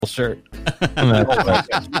shirt. How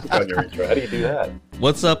do you do that?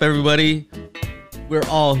 What's up, everybody? We're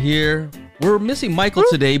all here. We're missing Michael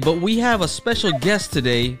today, but we have a special guest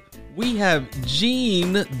today. We have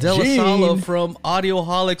Gene DellaSala from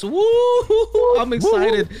Audioholics. Woo! I'm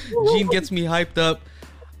excited. Gene gets me hyped up.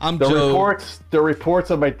 I'm Joe. The reports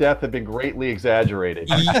of my death have been greatly exaggerated.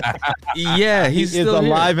 Yeah, he's still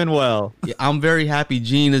alive here. And well. Yeah, I'm very happy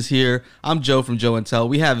Gene is here. I'm Joe from Joe and Tell.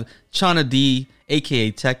 We have Chana D, aka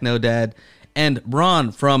Techno Dad, and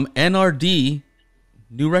Ron from NRD.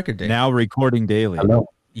 New Record Day. Now recording daily. Hello.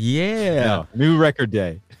 Yeah. No, new record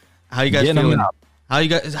day. How you guys feeling? How you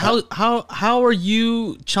guys? How are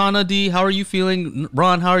you, Chana D? How are you feeling,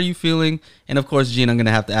 Ron? How are you feeling? And of course, Gene, I'm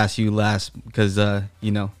gonna have to ask you last because there's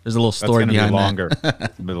a little story behind longer. that.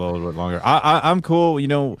 It's a little bit longer. I'm cool.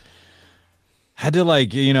 Had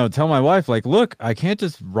to tell my wife look, I can't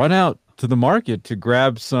just run out to the market to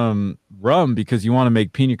grab some rum because you want to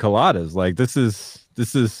make pina coladas. This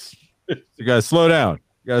is you gotta slow down.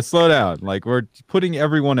 We're putting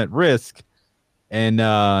everyone at risk. And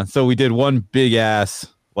so we did one big ass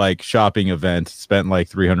shopping event, spent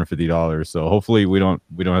 $350. So hopefully we don't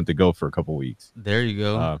have to go for a couple weeks. There you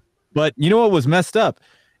go. But you know what was messed up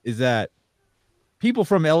is that people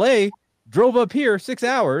from LA drove up here 6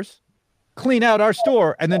 hours, clean out our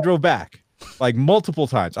store, and then drove back multiple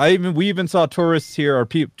times. We even saw tourists here, or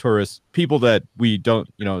people that we don't,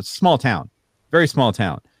 small town, very small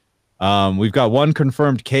town. We've got one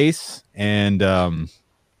confirmed case and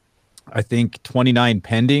I think 29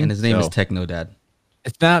 pending. And his name is Techno Dad.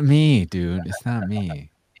 It's not me, dude. It's not me.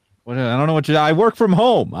 I don't know what I work from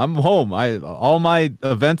home. I'm home. All my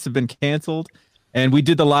events have been canceled, and we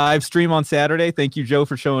did the live stream on Saturday. Thank you, Joe,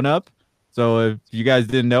 for showing up. So if you guys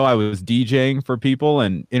didn't know, I was DJing for people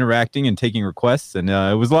and interacting and taking requests, and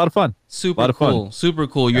it was a lot of fun. Super cool. Super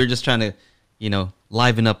cool. You're just trying to,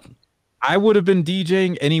 liven up. I would have been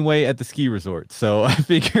DJing anyway at the ski resort, so I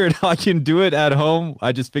figured I can do it at home.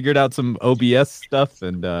 I just figured out some OBS stuff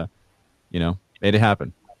and, made it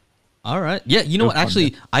happen. All right. Yeah, you know what?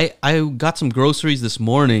 Actually, I got some groceries this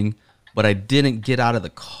morning, but I didn't get out of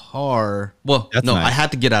the car. Well, nice. I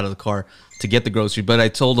had to get out of the car to get the grocery, but I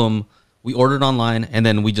told them we ordered online, and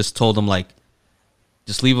then we just told them,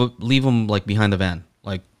 just leave them, behind the van.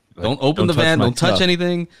 Don't open the van, don't touch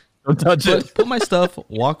anything. Don't touch it. Put my stuff,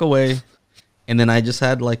 walk away. And then I just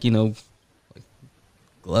had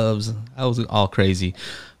gloves. I was all crazy.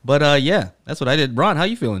 But yeah, that's what I did. Ron, how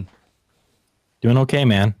you feeling? Doing okay,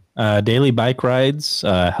 man. Daily bike rides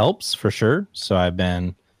helps for sure. So I've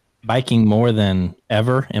been biking more than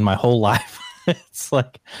ever in my whole life. It's I've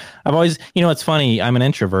always, it's funny. I'm an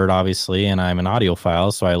introvert, obviously, and I'm an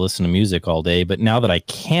audiophile, so I listen to music all day. But now that I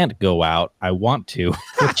can't go out, I want to,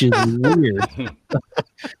 which is weird.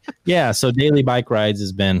 Yeah, so daily bike rides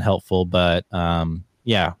has been helpful. But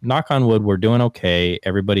yeah, knock on wood, we're doing okay.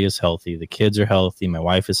 Everybody is healthy. The kids are healthy. My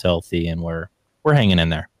wife is healthy, and we're hanging in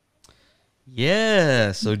there.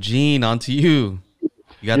 Yeah. So Gene, on to you.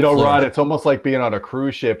 Rod, it's almost like being on a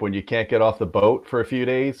cruise ship when you can't get off the boat for a few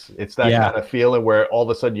days. It's that kind of feeling where all of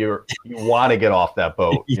a sudden you want to get off that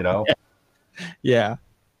boat, Yeah.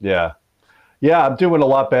 Yeah. I'm doing a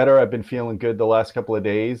lot better. I've been feeling good the last couple of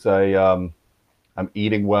days. I'm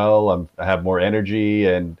eating well. I have more energy.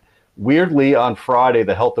 And weirdly, on Friday,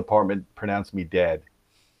 the health department pronounced me dead.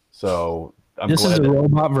 So this is a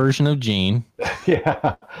robot version of Gene.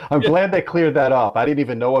 Yeah, I'm glad they cleared that up. I didn't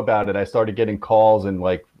even know about it. I started getting calls and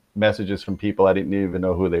messages from people I didn't even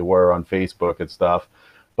know who they were on Facebook and stuff.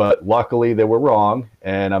 But luckily they were wrong,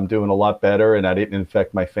 and I'm doing a lot better, and I didn't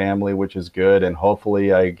infect my family, which is good. And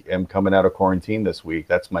hopefully I am coming out of quarantine this week.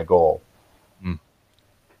 That's my goal.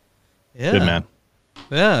 Yeah. Good man.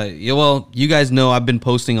 Yeah. Well, you guys know I've been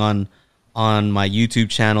posting on my YouTube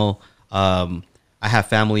channel. I have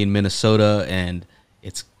family in Minnesota, and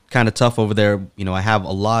it's kind of tough over there. I have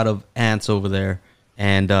a lot of aunts over there,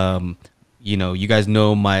 and you guys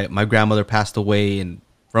know my grandmother passed away and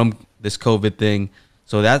from this COVID thing.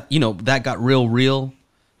 So that that got real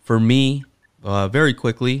for me very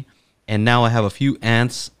quickly. And now I have a few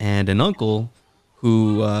aunts and an uncle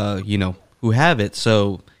who who have it.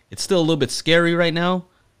 So it's still a little bit scary right now,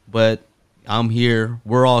 but I'm here.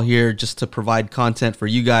 We're all here just to provide content for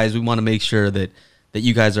you guys. We want to make sure that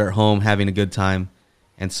you guys are at home having a good time.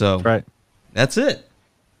 And so that's it.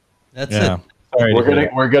 That's it. Sorry,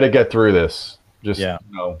 we're gonna get through this. Just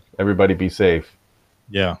everybody be safe.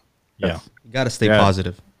 Yeah. You got to stay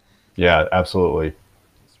positive. Yeah, absolutely.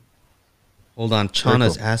 Hold on.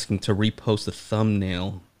 Chana's asking to repost the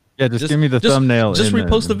thumbnail. Yeah, just give me the thumbnail. Just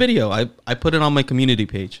repost the video. I put it on my community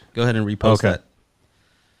page. Go ahead and repost that.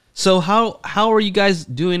 So how are you guys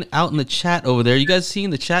doing out in the chat over there? You guys seeing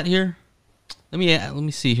the chat here? Let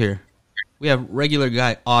me see here. We have regular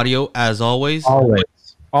guy audio as always.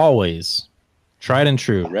 Always. Tried and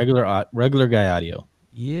true. Regular guy audio.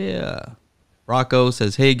 Yeah. Rocco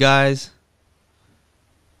says, "Hey guys.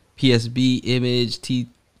 PSB image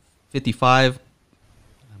T55."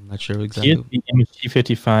 I'm not sure exactly. PSB image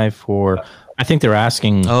T55 for. I think they're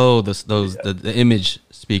asking. Oh, the image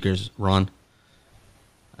speakers, Ron.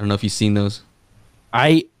 I don't know if you've seen those.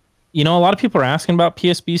 A lot of people are asking about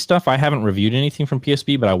PSB stuff. I haven't reviewed anything from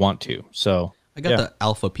PSB, but I want to. So I got the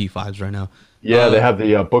Alpha P5s right now. Yeah, they have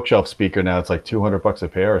the bookshelf speaker now. It's like $200 a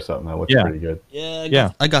pair or something. That looks pretty good.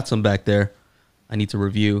 Yeah, I got some back there. I need to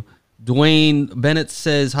review. Dwayne Bennett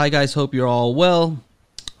says, "Hi guys, hope you're all well."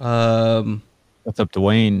 What's up,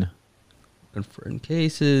 Dwayne? Confirmed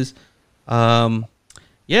cases.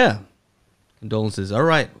 Yeah. Condolences. All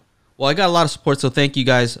right. Well, I got a lot of support, so thank you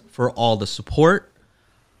guys for all the support.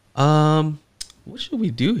 What should we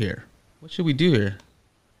do here?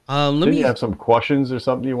 Didn't you have some questions or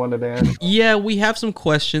something you wanted to ask? Yeah, we have some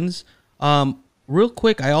questions. Real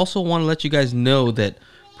quick, I also want to let you guys know that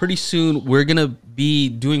pretty soon we're going to be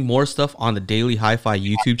doing more stuff on the Daily HiFi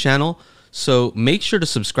YouTube channel. So make sure to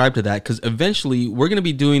subscribe to that, because eventually we're going to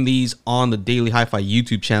be doing these on the Daily HiFi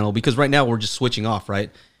YouTube channel, because right now we're just switching off, right?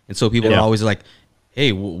 And so people are always like,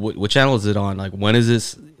 hey, what channel is it on? Like, when is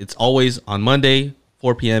this? It's always on Monday,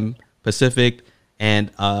 4 p.m. Pacific. And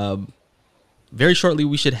very shortly,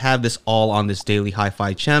 we should have this all on this Daily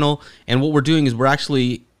HiFi channel. And what we're doing is we're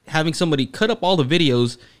actually having somebody cut up all the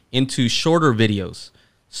videos into shorter videos.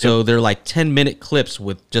 So they're like 10-minute clips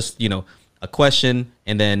with just, a question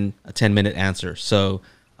and then a 10-minute answer. So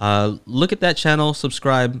look at that channel,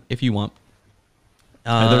 subscribe if you want.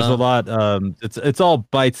 And there's a lot. It's all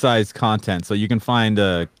bite-sized content, so you can find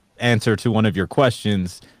a answer to one of your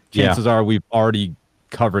questions. Chances are we've already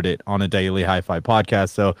covered it on a Daily HiFi podcast,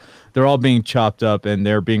 so they're all being chopped up and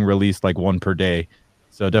they're being released like one per day.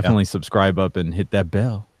 So definitely subscribe up and hit that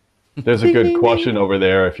bell. There's a good question over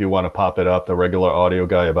there if you want to pop it up. The regular audio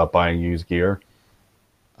guy about buying used gear.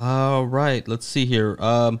 All right, let's see here.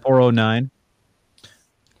 409.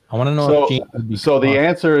 I want to know. So the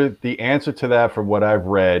answer to that, from what I've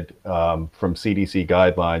read from CDC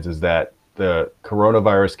guidelines, is that the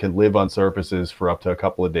coronavirus can live on surfaces for up to a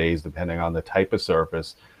couple of days, depending on the type of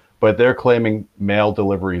surface. But they're claiming mail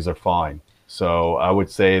deliveries are fine. So I would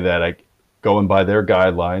say that, going by their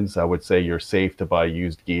guidelines, I would say you're safe to buy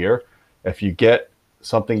used gear. If you get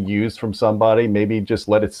something used from somebody, maybe just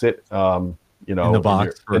let it sit, in a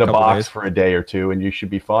box for a day or two, and you should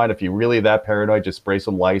be fine. If you're really that paranoid, just spray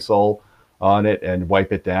some Lysol on it and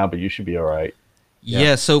wipe it down, but you should be all right.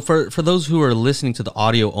 Yeah, so for those who are listening to the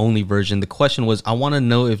audio only version, the question was, I want to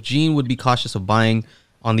know if Gene would be cautious of buying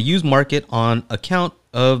on the used market on account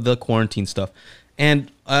of the quarantine stuff.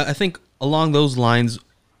 And I think along those lines,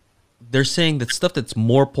 they're saying that stuff that's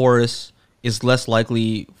more porous is less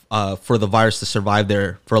likely for the virus to survive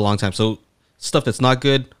there for a long time. So stuff that's not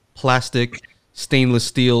good, plastic, stainless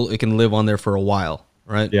steel, it can live on there for a while,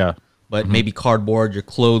 right? Yeah. But maybe cardboard, your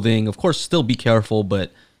clothing, of course, still be careful,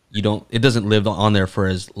 but it doesn't live on there for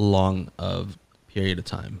as long of period of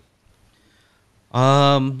time.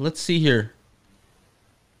 Let's see here.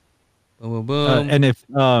 Boom, boom, boom. And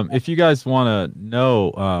if you guys want to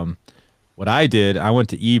know what I did, I went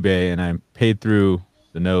to eBay and I paid through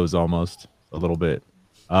the nose almost a little bit,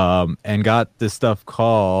 and got this stuff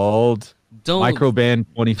called Microband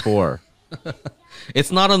 24.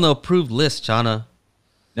 It's not on the approved list, Chana.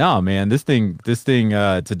 No, man, this thing, it's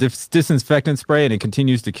a disinfectant spray, and it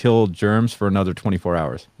continues to kill germs for another 24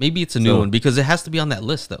 hours. Maybe it's a new one, because it has to be on that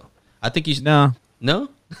list, though. I think you should. No.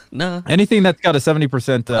 Anything that's got a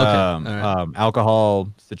 70% right. Alcohol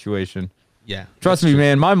situation. Yeah. Trust me,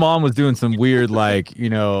 man. My mom was doing some weird, like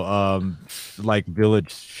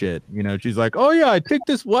village shit. She's like, "Oh yeah, I take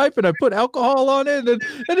this wipe and I put alcohol on it, and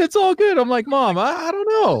it's all good." I'm like, "Mom, I don't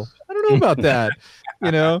know. I don't know about that."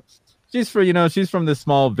 She's from this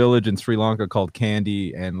small village in Sri Lanka called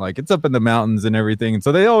Kandy, and like it's up in the mountains and everything. And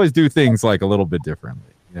so they always do things like a little bit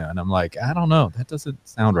differently. Yeah, and I'm like, I don't know. That doesn't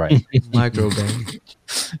sound right. Microband.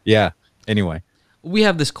 Yeah. Anyway, we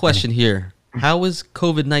have this question here. How is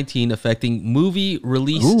COVID-19 affecting movie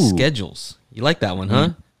release schedules? You like that one, huh?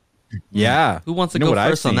 Yeah. Who wants to go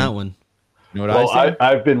first on that one?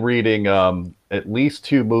 I've been reading at least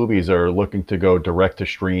 2 movies are looking to go direct to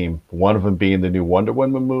stream. One of them being the new Wonder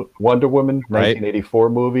Woman 1984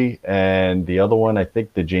 movie, and the other one, I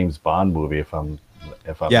think, the James Bond movie, if I'm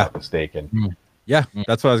not mistaken. Yeah,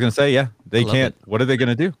 that's what I was gonna say. Yeah, they can't. What are they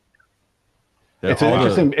gonna do? It's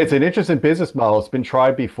an interesting business model. It's been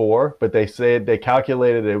tried before, but they said they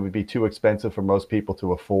calculated it would be too expensive for most people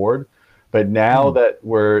to afford. But now that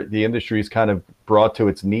the industry is kind of brought to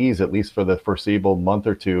its knees, at least for the foreseeable month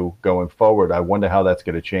or two going forward, I wonder how that's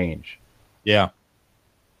going to change. Yeah.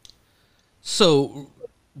 So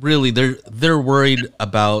really, they're worried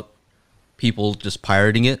about people just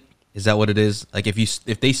pirating it. Is that what it is? Like if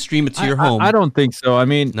they stream it to your home? I don't think so. I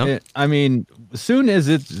mean, No? as soon as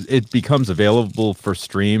it becomes available for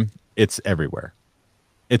stream, it's everywhere.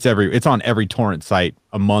 It's on every torrent site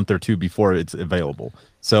a month or two before it's available.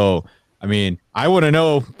 So, I mean, I wouldn't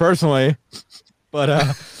know personally,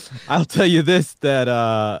 but I'll tell you this, that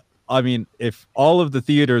I mean, if all of the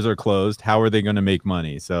theaters are closed, how are they going to make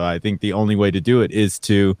money? So I think the only way to do it is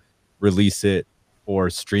to release it for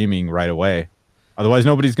streaming right away. Otherwise,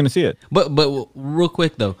 nobody's going to see it. But real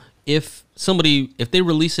quick though, if they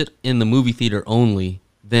release it in the movie theater only,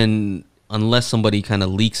 then unless somebody kind of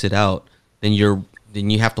leaks it out, then you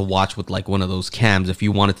have to watch with like one of those cams if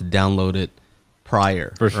you wanted to download it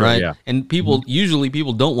prior. For sure, right? yeah. And usually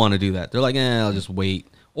people don't want to do that. They're like, I'll just wait,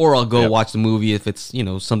 or I'll go watch the movie if it's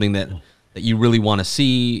something that you really want to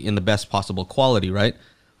see in the best possible quality, right?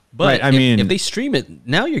 But right, if they stream it,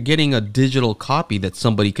 now you're getting a digital copy that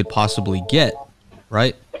somebody could possibly get,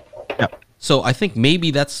 right? Yeah. So I think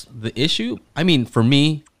maybe that's the issue. I mean, for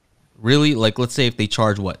me, really, like, let's say if they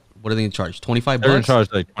charge what are they going to charge? $25? They're going to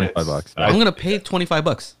charge like $25. I'm going to pay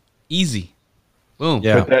 $25. Easy. Boom.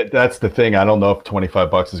 Yeah. But that's the thing. I don't know if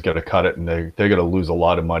 $25 is going to cut it, and they're going to lose a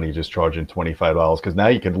lot of money just charging $25, because now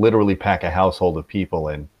you could literally pack a household of people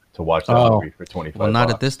in to watch that movie for $25. Well, not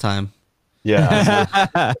at this time. Yeah.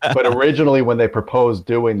 But originally when they proposed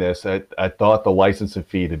doing this, I thought the licensing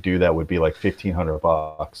fee to do that would be like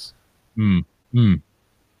 $1,500.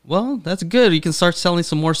 Well, that's good. You can start selling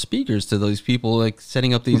some more speakers to those people, like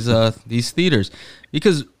setting up these these theaters.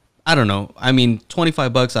 Because I don't know. I mean,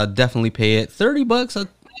 $25, I'd definitely pay it. $30,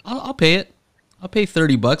 I'll pay it. I'll pay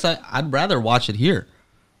 $30. I'd rather watch it here,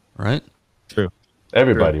 right? True.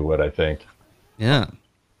 Everybody would, I think. Yeah.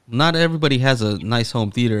 Not everybody has a nice home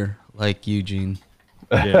theater like Eugene.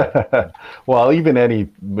 Yeah. Well, even any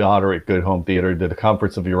moderate good home theater, the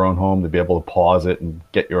comforts of your own home, to be able to pause it and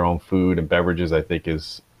get your own food and beverages, I think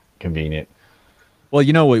is convenient. Well,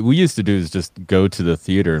 you know what we used to do is just go to the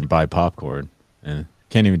theater and buy popcorn, and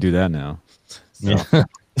can't even do that now. So,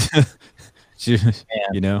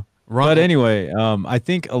 you know. But anyway, I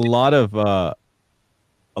think a lot of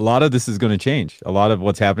this is going to change. A lot of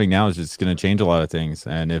what's happening now is just going to change a lot of things.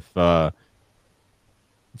 And if,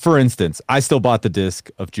 for instance, I still bought the disc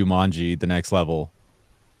of Jumanji: The Next Level,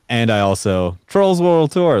 and I also Trolls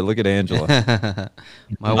World Tour. Look at Angela.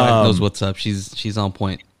 My wife knows what's up. She's on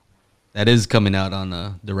point. That is coming out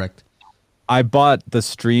on direct. I bought the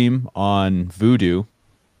stream on Vudu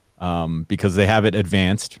because they have it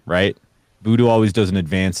advanced, right? Vudu always does an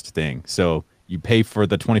advanced thing. So you pay for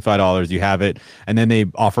the $25, you have it, and then they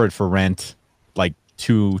offer it for rent like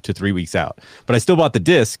 2 to 3 weeks out. But I still bought the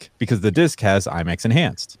disc because the disc has IMAX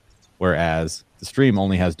enhanced, whereas the stream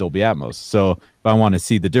only has Dolby Atmos. So if I want to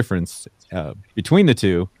see the difference between the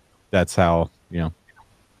two, that's how,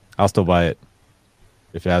 I'll still buy it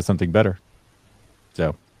if it has something better.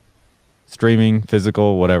 So streaming,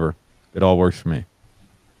 physical, whatever, it all works for me.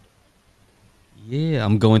 Yeah,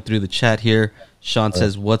 I'm going through the chat here. Sean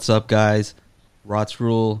says, "What's up, guys? Rots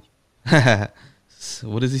rule."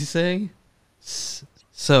 What is he saying?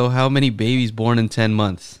 So, how many babies born in 10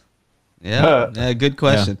 months? Yeah, good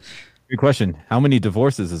question. Yeah. Good question. How many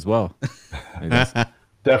divorces as well?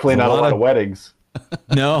 Definitely not a lot of weddings.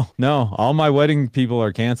 No. All my wedding people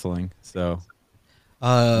are canceling. So,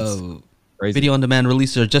 video on demand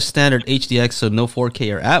releases are just standard HDX, so no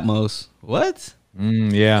 4K or Atmos. What?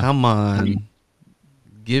 Yeah. Come on.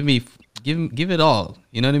 Give it all.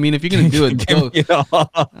 You know what I mean? If you're gonna do it, go.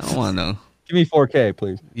 I don't want to know. Give me 4K,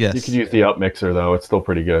 please. Yes. You can use the up mixer though; it's still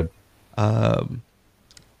pretty good.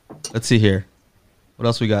 Let's see here. What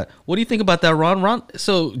else we got? What do you think about that, Ron?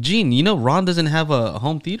 So, Gene, Ron doesn't have a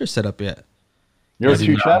home theater set up yet. You're a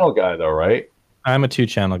 2-channel guy, though, right? I'm a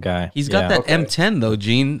 2-channel guy. He's got that M10 though,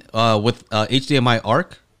 Gene, with HDMI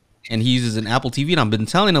ARC, and he uses an Apple TV. And I've been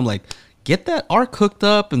telling him, like, get that ARC hooked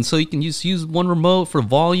up, and so you can use one remote for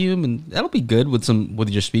volume, and that'll be good with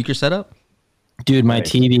your speaker setup. Dude, my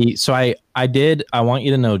TV. So I want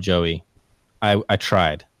you to know, Joey, I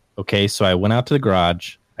tried. Okay, so I went out to the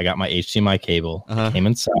garage. I got my HDMI cable. I came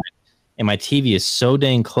inside, and my TV is so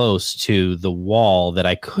dang close to the wall that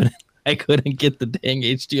I couldn't get the dang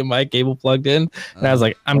HDMI cable plugged in. And I was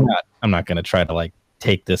like, I'm not gonna try to like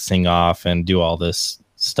take this thing off and do all this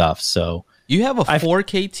stuff. So you have a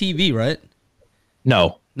 4K TV, right?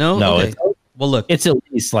 No, No? Okay. Well, look, it's at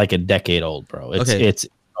least like a decade old, bro. It's an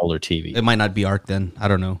older TV. it might not be ARC then. I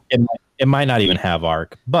don't know. It might not even have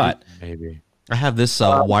ARC, but Maybe. I have this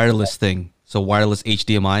wireless thing. So wireless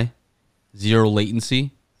HDMI, 0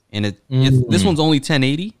 latency. And this one's only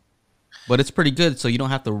 1080, but it's pretty good. So you don't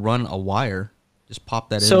have to run a wire. Just pop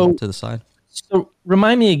that in to the side. So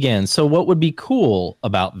remind me again. So what would be cool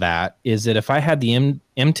about that is that if I had the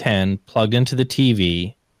M10 plugged into the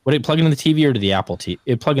TV, would it plug into the TV or to the Apple TV?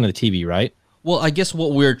 It plug into the TV, right? Well, I guess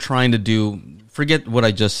what we're trying to do, forget what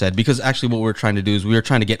I just said, because actually what we're trying to do is we were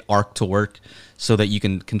trying to get ARC to work so that you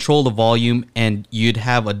can control the volume and you'd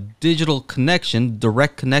have a digital connection,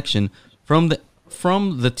 direct connection from the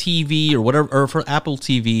TV or whatever, or for Apple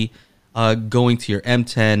TV going to your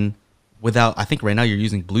M10 without, I think right now you're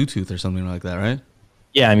using Bluetooth or something like that, right?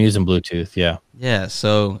 Yeah, I'm using Bluetooth, yeah. Yeah,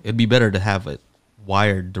 so it'd be better to have it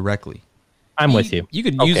wired directly. I'm with you. You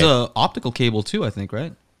could use a optical cable too, I think,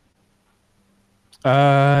 right?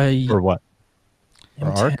 For what? For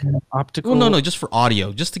ARC? Optical? Well, no, just for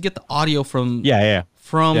audio. Just to get the audio from the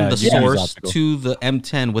source to the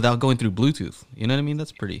M10 without going through Bluetooth. You know what I mean?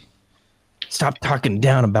 That's pretty... Stop talking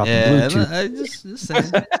down about the Bluetooth. I just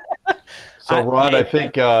saying. So, Rod, I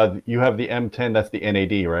think you have the M10. That's the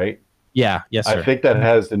NAD, right? Yeah. Yes, sir. I think that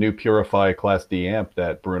has the new Purify Class D amp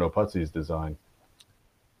that Bruno Puzzi's designed.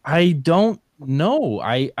 I don't know.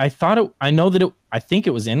 I thought it. I know that it. I think it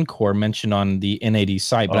was Encore mentioned on the NAD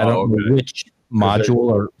site, but I don't know which module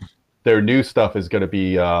or. Their new stuff is going to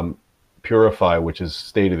be Purify, which is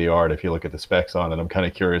state of the art. If you look at the specs on it, I'm kind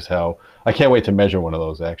of curious how. I can't wait to measure one of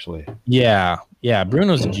those. Actually. Yeah.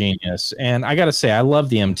 Bruno's a genius, and I got to say, I love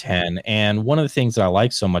the M10. And one of the things that I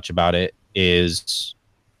like so much about it is,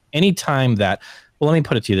 anytime that. Well, let me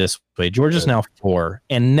put it to you this way: George is now 4,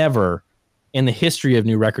 and never in the history of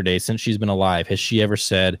New Record Day since she's been alive has she ever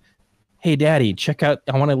said, "Hey, Daddy, check out.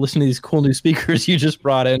 I want to listen to these cool new speakers you just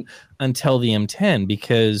brought in." Until the M10,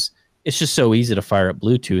 because it's just so easy to fire up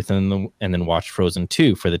Bluetooth and then watch Frozen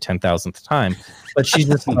 2 for the 10,000th time. But she's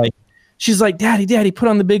just like, Daddy, put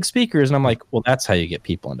on the big speakers. And I'm like, well, that's how you get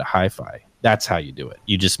people into hi-fi. That's how you do it.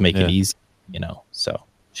 You just make it easy, So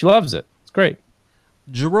she loves it. It's great.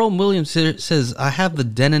 Jerome Williams says, I have the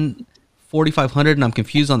Denon 4500 and I'm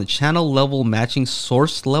confused on the channel level matching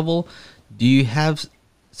source level. Do you have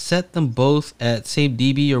set them both at same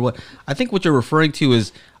dB or what? I think what you're referring to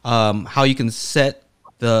is how you can set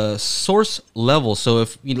the source level. So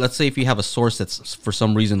if let's say if you have a source that's for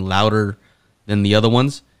some reason louder than the other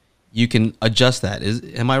ones, you can adjust that.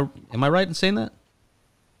 Am I right in saying that?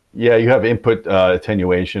 Yeah, you have input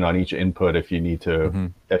attenuation on each input if you need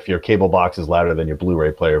to. If your cable box is louder than your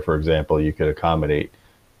Blu-ray player, for example, you could accommodate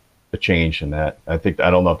a change in that. I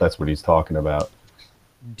don't know if that's what he's talking about.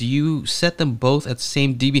 Do you set them both at the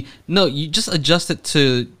same dB? No, you just adjust it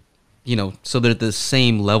to, so they're the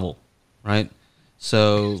same level, right?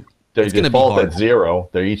 So they default at 0.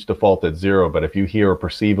 They each default at 0, but if you hear a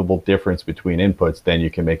perceivable difference between inputs, then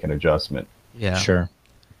you can make an adjustment. Yeah, sure.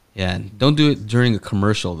 Yeah, and don't do it during a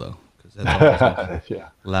commercial though, because that's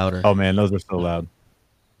louder. Oh man, those are so loud.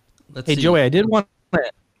 Hey Joey, I did want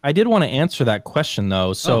to answer that question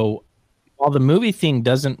though. So while the movie thing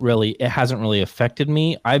hasn't really affected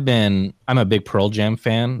me, I'm a big Pearl Jam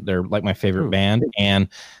fan. They're like my favorite band, and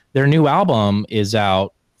their new album is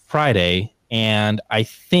out Friday. And I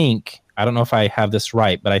don't know if I have this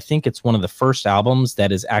right, but I think it's one of the first albums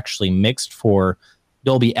that is actually mixed for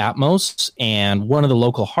Dolby Atmos. And one of the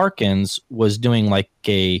local Harkins was doing like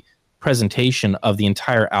a presentation of the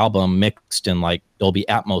entire album mixed in like Dolby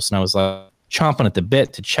Atmos. And I was like chomping at the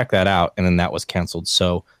bit to check that out. And then that was canceled.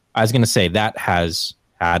 So I was going to say that has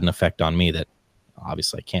had an effect on me that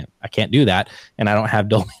obviously I can't do that. And I don't have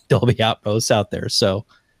Dolby Atmos out there. So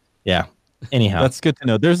yeah. Anyhow, that's good to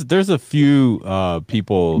know. There's a few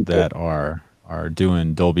people that are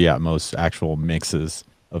doing Dolby Atmos actual mixes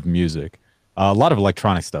of music. A lot of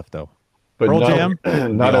electronic stuff though. But Pearl Jam,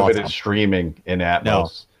 none of it is streaming in Atmos. No.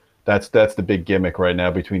 That's the big gimmick right now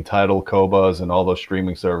between Tidal, Qobuz, and all those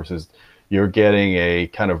streaming services. You're getting a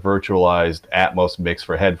kind of virtualized Atmos mix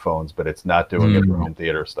for headphones, but it's not doing it for home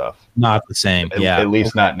theater stuff. Not the same. At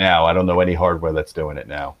least not now. I don't know any hardware that's doing it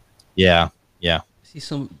now. Yeah. See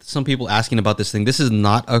some people asking about this thing. This is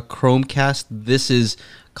not a Chromecast. This is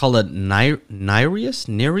called a Nereus.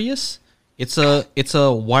 It's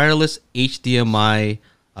a wireless HDMI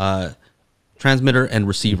transmitter and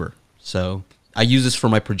receiver. So I use this for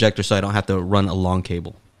my projector, so I don't have to run a long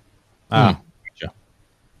cable. Gotcha.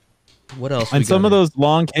 What else? And some of those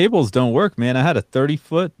long cables don't work, man. I had a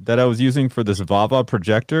 30-foot that I was using for this Vava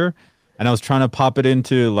projector, and I was trying to pop it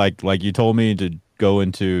into like you told me to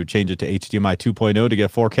change it to HDMI 2.0 to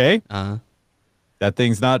get 4K. That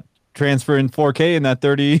thing's not transferring 4K in that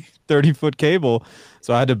 30 foot cable.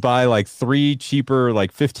 So I had to buy like 3 cheaper,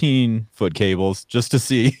 like 15-foot cables just to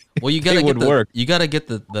see. Well, you gotta it get would work. You gotta get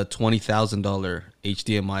the $20,000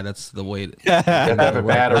 HDMI. That's the way. You have to have a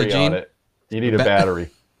battery on it. You need a battery.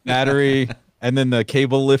 Battery, and then the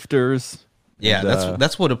cable lifters. Yeah, and,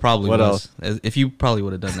 that's what it probably what was. If you probably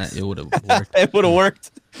would have done that, it would have worked. It would have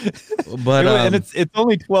worked. But and it's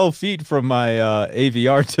only 12 feet from my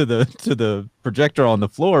AVR to the projector on the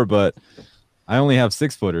floor, but I only have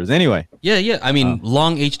 6-footers. Anyway. Yeah. I mean,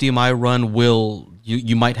 long HDMI run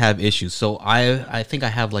you might have issues. So I think I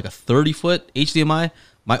have like a 30-foot HDMI.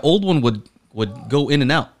 My old one would go in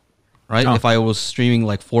and out, right? If I was streaming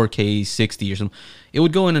like 4K 60 or something, it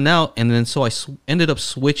would go in and out. And then so I ended up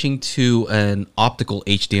switching to an optical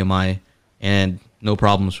HDMI, and no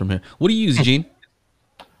problems from here. What do you use, Gene?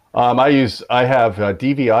 I have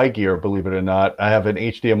DVI gear, believe it or not. I have an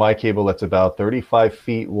HDMI cable that's about 35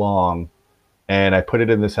 feet long, and I put it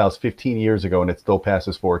in this house 15 years ago, and it still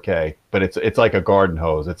passes 4K. But it's like a garden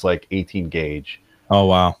hose. It's like 18 gauge. Oh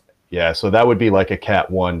wow. Yeah, so that would be like a Cat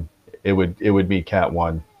 1. It would be Cat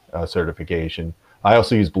 1 certification. I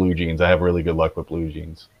also use Blue Jeans. I have really good luck with Blue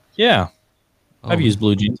Jeans. Yeah, I've used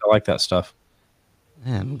Blue Jeans. I like that stuff.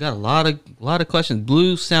 Man, we got a lot of questions.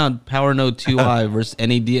 Blue Sound Power Node 2i versus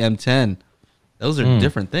NAD M10. Those are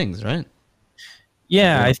different things, right?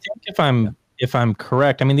 Yeah, I think if I'm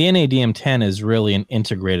correct, I mean the NAD M10 is really an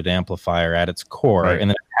integrated amplifier at its core, and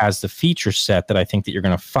then it has the feature set that I think that you're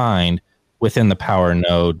going to find within the Power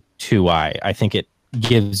Node 2i. I think it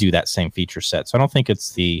gives you that same feature set. So I don't think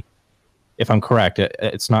it's if I'm correct,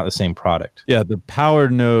 it's not the same product. Yeah, the Power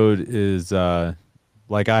Node is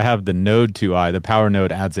like I have the Node 2i. The Power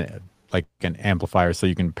Node adds like an amplifier, so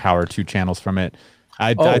you can power 2 channels from it.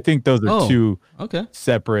 I think those are two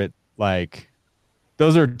separate. Like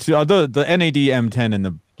those are two. The NAD M10 and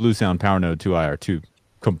the Blue Sound Power Node 2i are 2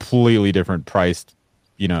 completely different priced,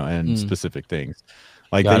 and specific things.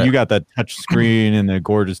 Like you got that touch screen and the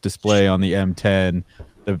gorgeous display on the M10.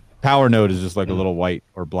 The Power Node is just like a little white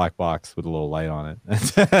or black box with a little light on it.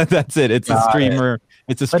 That's it. It's a streamer.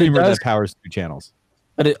 It's a streamer that powers 2 channels.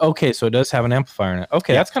 But so it does have an amplifier in it.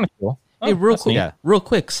 Okay, that's kind of cool. Hey, real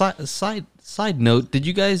quick, side note. Did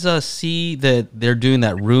you guys see that they're doing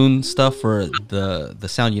that Rune stuff for the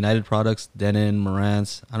Sound United products, Denon,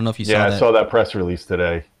 Marantz? I don't know if you saw that. Yeah, I saw that press release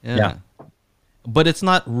today. Yeah. But it's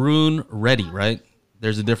not Rune ready, right?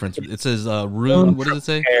 There's a difference. It says Rune. What does it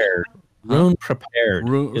say? Rune prepared.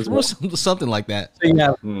 Something like that. So you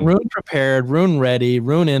have Rune prepared, Rune ready,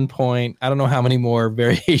 Rune endpoint. I don't know how many more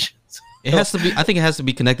variations. It has to be. I think it has to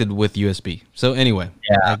be connected with USB. So anyway,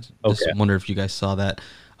 I just wonder if you guys saw that.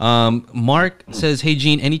 Mark says, "Hey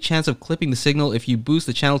Gene, any chance of clipping the signal if you boost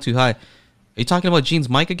the channel too high?" Are you talking about Gene's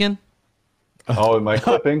mic again? Oh, am I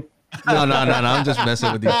clipping? No. I'm just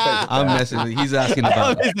messing with you. I'm messing with you. He's asking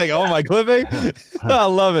about. He's like, "Oh, am I clipping?" I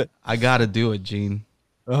love it. I gotta do it, Gene.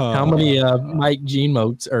 How many Mike Gene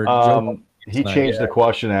modes or? He changed the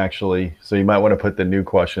question actually, so you might want to put the new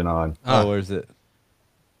question on. Where's it?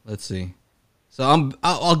 Let's see. So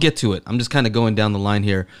I'll get to it. I'm just kind of going down the line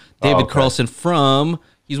here. David Carlson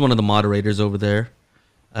he's one of the moderators over there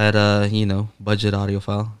at Budget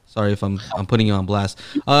Audiophile. Sorry if I'm putting you on blast.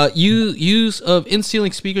 Use of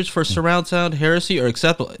in-ceiling speakers for surround sound heresy or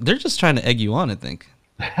acceptable. They're just trying to egg you on, I think.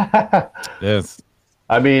 Yes.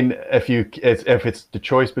 I mean, if it's the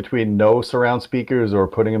choice between no surround speakers or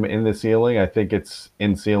putting them in the ceiling, I think it's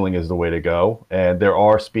in ceiling is the way to go. And there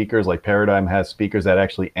are speakers like Paradigm has speakers that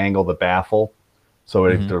actually angle the baffle, so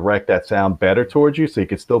it direct that sound better towards you. So you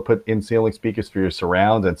could still put in ceiling speakers for your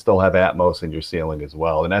surrounds and still have Atmos in your ceiling as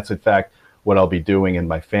well. And that's in fact what I'll be doing in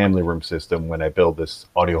my family room system when I build this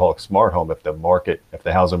Audioholics smart home. If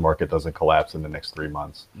the housing market doesn't collapse in the next 3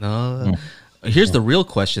 months. No. Here's the real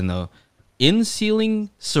question though. In-ceiling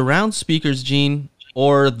surround speakers, Gene,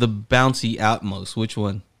 or the bouncy Atmos? Which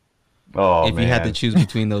one? Oh, if you had to choose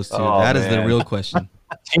between those two, that is the real question.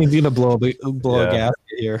 Gene's gonna blow a gasket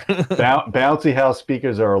here. Bouncy house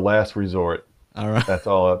speakers are a last resort. All right, that's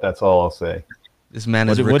all I'll say. This man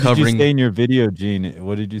is recovering. What did you say in your video, Gene?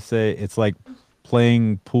 What did you say? It's like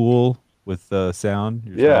playing pool with sound.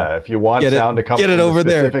 If you want sound to come from a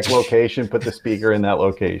specific location, put the speaker in that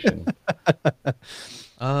location.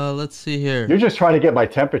 Let's see here. You're just trying to get my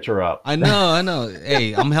temperature up. I know.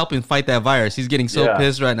 Hey, I'm helping fight that virus. He's getting so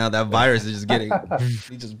pissed right now. That virus is just getting,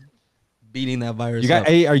 he's just beating that virus You got? up.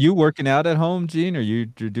 Hey, are you working out at home, Gene? Are you're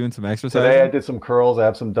doing some exercise? Today I did some curls. I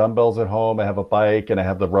have some dumbbells at home. I have a bike and I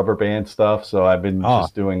have the rubber band stuff. So I've been Oh,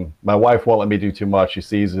 just doing. My wife won't let me do too much. She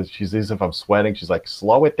sees it. She sees if I'm sweating. She's like,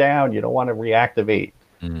 "Slow it down. You don't want to reactivate."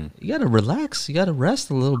 mm. You gotta relax. You gotta rest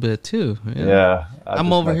a little bit too. Yeah,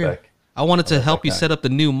 I'm over here. I wanted to help you back. set up the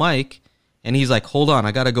new mic, and he's like, "Hold on,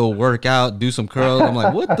 I gotta go work out, do some curls." I'm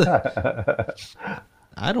like, "What the?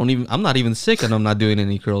 I'm not even sick, and I'm not doing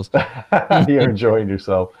any curls." You're enjoying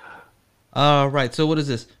yourself. Right. So what is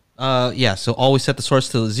this? Yeah. So always set the source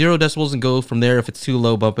to 0 decibels and go from there. If it's too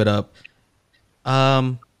low, bump it up.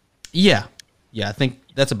 Yeah. I think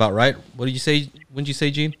that's about right. What did you say? When did you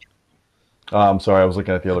say, Gene? I'm sorry, I was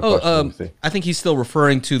looking at the other question. Let me see. I think he's still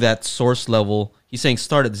referring to that source level. He's saying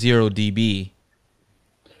start at 0 dB.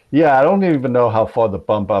 Yeah, I don't even know how far the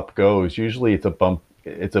bump up goes. Usually it's a bump.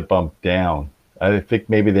 It's a bump down. I think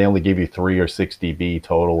maybe they only give you 3 or 6 dB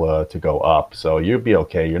total to go up, so you'll be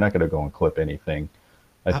okay. You're not going to go and clip anything.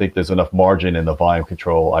 I think there's enough margin in the volume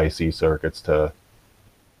control IC circuits to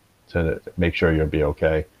make sure you'll be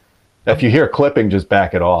okay. If you hear clipping, just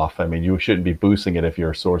back it off. I mean, you shouldn't be boosting it if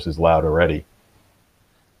your source is loud already.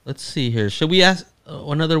 Let's see here. Should we ask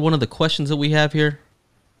another one of the questions that we have here?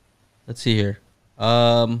 Let's see here.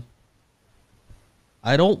 I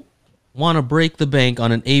don't want to break the bank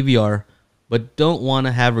on an AVR, but don't want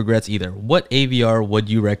to have regrets either. What AVR would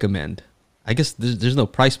you recommend? I guess there's no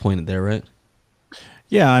price point there, right?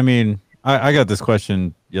 Yeah, I mean, I got this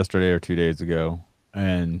question yesterday or 2 days ago,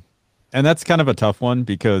 and that's kind of a tough one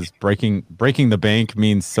because breaking the bank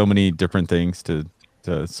means so many different things to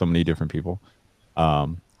so many different people.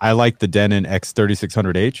 I like the Denon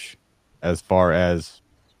X3600H as far as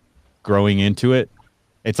growing into it.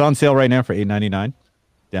 It's on sale right now for $899,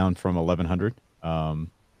 down from $1,100.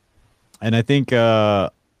 And I think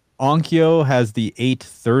Onkyo has the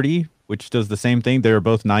 830, which does the same thing. They're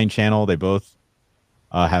both 9-channel. They both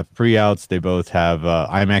have pre-outs. They both have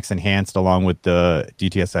IMAX enhanced along with the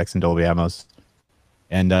DTSX and Dolby Atmos.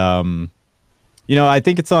 And I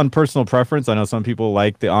think it's on personal preference. I know some people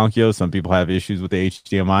like the Onkyo. Some people have issues with the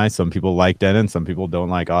HDMI. Some people like Denon. Some people don't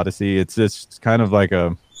like Odyssey. It's just kind of like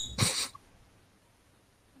it's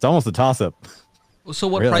almost a toss-up. So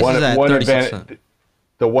what Really? price is that? 36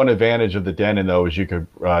 The one advantage of the Denon though is you could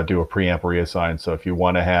do a preamp reassign. So if you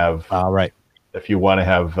want to have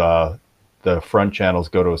the front channels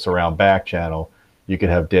go to a surround back channel, you could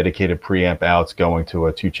have dedicated preamp outs going to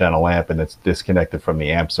a 2-channel amp, and it's disconnected from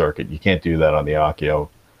the amp circuit. You can't do that on the Onkyo.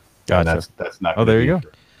 Gotcha. And that's not. Oh, there you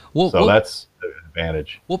go. So that's the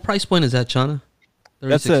advantage. What price point is that, Chana?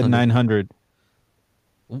 That's at 900.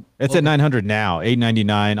 It's at 900 now.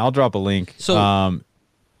 $899. I'll drop a link. So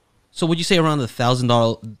would you say around the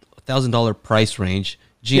 $1,000 price range?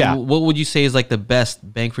 Gene, Yeah. What would you say is like the best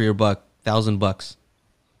bang for your buck? $1,000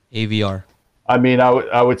 AVR. I mean,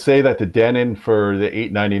 I would say that the Denon for the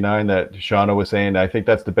 $899 that Shauna was saying, I think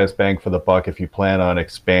that's the best bang for the buck if you plan on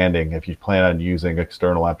expanding, if you plan on using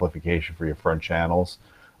external amplification for your front channels.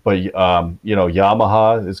 But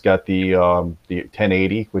Yamaha has got the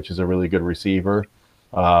 1080, which is a really good receiver.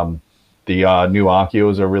 The new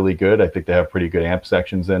Onkyos are really good. I think they have pretty good amp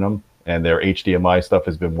sections in them, and their HDMI stuff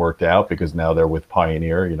has been worked out because now they're with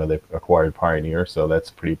Pioneer. They've acquired Pioneer, so that's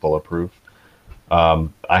pretty bulletproof. I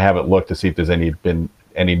haven't looked to see if there's been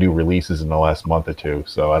any new releases in the last month or two,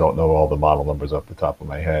 so I don't know all the model numbers off the top of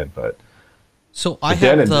my head. But so the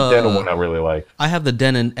Denon one I really like. I have the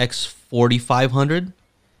Denon X4500.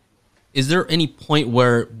 Is there any point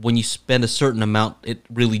where when you spend a certain amount, it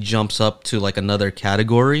really jumps up to like another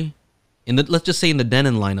category? Let's just say in the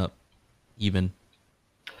Denon lineup, even.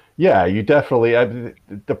 Yeah, you definitely.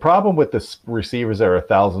 The problem with the receivers that are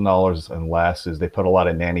 $1,000 and less is they put a lot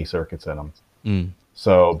of nanny circuits in them.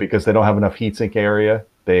 So because they don't have enough heatsink area,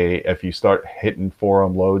 if you start hitting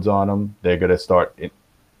 4-ohm loads on them, they're going to start,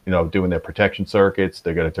 doing their protection circuits.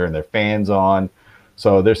 They're going to turn their fans on.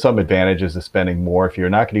 So there's some advantages to spending more. If you're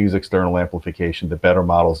not going to use external amplification, the better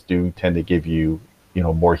models do tend to give you,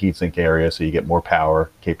 more heatsink area, so you get more power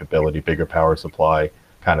capability, bigger power supply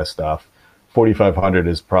kind of stuff. 4500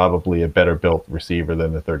 is probably a better built receiver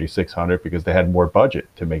than the 3600 because they had more budget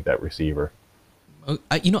to make that receiver.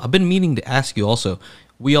 I've been meaning to ask you also.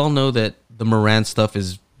 We all know that the Marantz stuff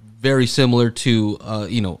is very similar to,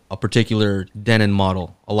 a particular Denon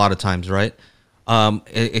model a lot of times, right?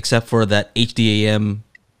 Except for that HDAM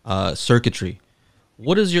circuitry.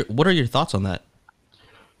 What are your thoughts on that?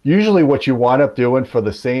 Usually what you wind up doing for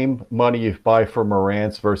the same money you buy for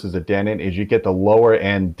Marantz versus a Denon is you get the lower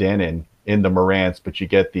end Denon in the Marantz, but you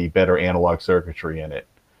get the better analog circuitry in it.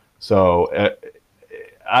 So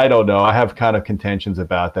I don't know. I have kind of contentions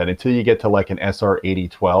about that until you get to like an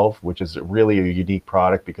SR8012, which is really a unique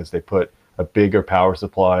product because they put a bigger power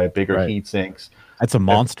supply, bigger heat sinks. That's a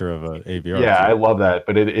monster of a AVR. Yeah, too. I love that,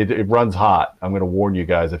 but it runs hot. I'm going to warn you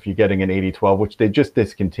guys if you're getting an 8012, which they just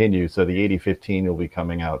discontinued, so the 8015 will be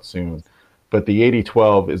coming out soon. But the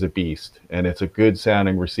 8012 is a beast, and it's a good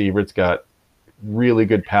sounding receiver. It's got really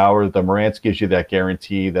good power. The Marantz gives you that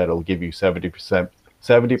guarantee that it'll give you 70%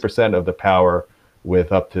 of the power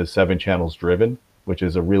with up to 7 channels driven, which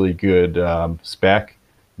is a really good spec.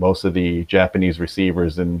 Most of the Japanese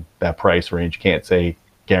receivers in that price range can't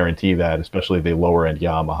guarantee that, especially the lower end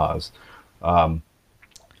Yamahas.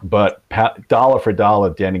 But dollar for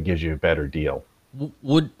dollar, Denon gives you a better deal.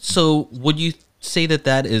 Would you say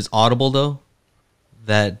that is audible though?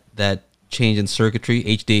 That change in circuitry,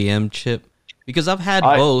 HDAM chip? Because I've had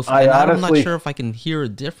both, and I'm not sure if I can hear a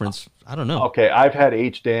difference. I don't know. Okay, I've had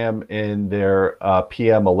HDAM in their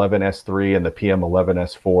PM11S3 and the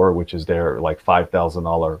PM11S4, which is their like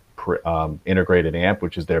 $5,000 integrated amp,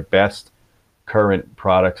 which is their best current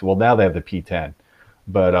product. Well, now they have the P10,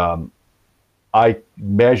 but I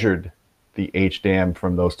measured the HDAM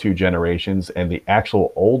from those 2 generations, and the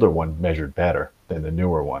actual older one measured better than the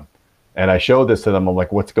newer one. And I showed this to them. I'm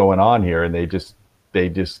like, "What's going on here?" And they just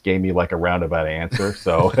gave me like a roundabout answer.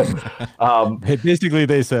 So basically,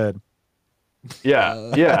 they said, yeah,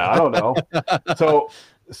 I don't know.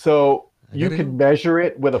 So you can measure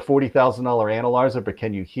it with a $40,000 analyzer, but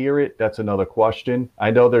can you hear it? That's another question.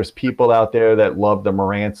 I know there's people out there that love the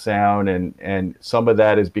Marantz sound, and some of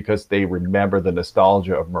that is because they remember the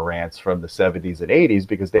nostalgia of Marantz from the 70s and 80s,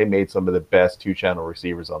 because they made some of the best 2-channel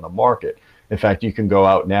receivers on the market. In fact, you can go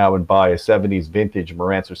out now and buy a 70s vintage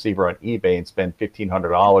Marantz receiver on eBay and spend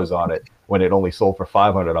 $1,500 on it when it only sold for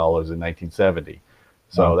 $500 in 1970.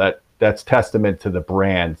 So that's testament to the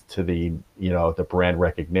brand, to the brand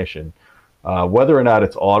recognition. Whether or not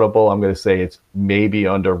it's audible, I'm going to say it's maybe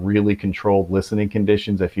under really controlled listening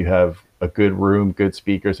conditions. If you have a good room, good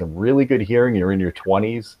speakers, and really good hearing, you're in your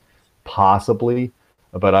 20s, possibly,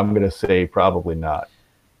 but I'm going to say probably not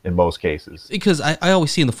in most cases. Because I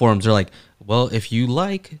always see in the forums, they're like, well, if you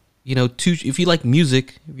like, if you like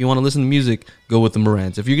music, if you want to listen to music, go with the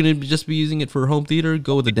Marantz. If you're going to just be using it for home theater,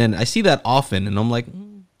 go with the Denon. I see that often, and I'm like, I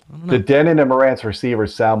don't know. The Denon and Marantz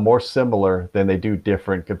receivers sound more similar than they do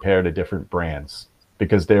different compared to different brands,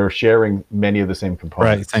 because they're sharing many of the same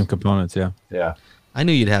components. Right, same components, yeah. Yeah. I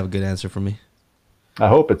knew you'd have a good answer for me. I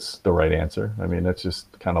hope it's the right answer. I mean, that's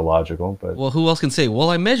just kind of logical. But well, who else can say, well,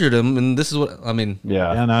 I measured them, and this is what, I mean.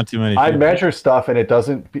 Yeah, not too many. I measure stuff, and it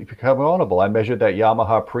doesn't become audible. I measured that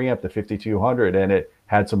Yamaha preamp, the 5200, and it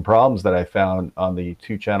had some problems that I found on the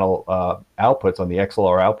 2-channel outputs, on the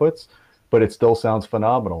XLR outputs, but it still sounds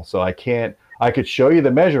phenomenal. So I could show you the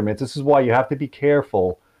measurements. This is why you have to be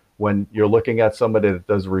careful when you're looking at somebody that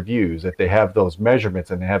does reviews. If they have those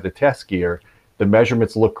measurements and they have the test gear, the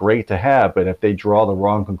measurements look great to have, but if they draw the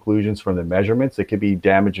wrong conclusions from the measurements, it could be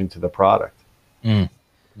damaging to the product.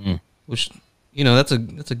 Which, that's a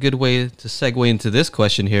good way to segue into this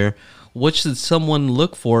question here. What should someone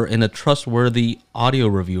look for in a trustworthy audio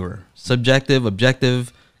reviewer? Subjective,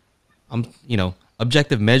 objective,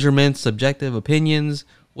 objective measurements, subjective opinions.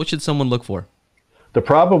 What should someone look for? The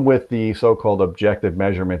problem with the so-called objective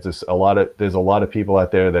measurements is there's a lot of people out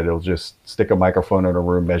there that will just stick a microphone in a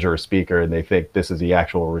room, measure a speaker, and they think this is the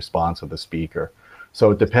actual response of the speaker.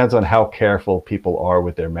 So it depends on how careful people are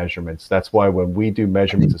with their measurements. That's why when we do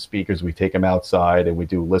measurements of speakers, we take them outside and we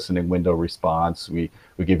do listening window response. We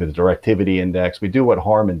give you the directivity index. We do what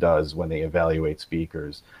Harman does when they evaluate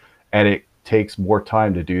speakers. And it takes more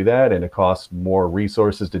time to do that, and it costs more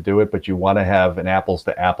resources to do it, but you want to have an apples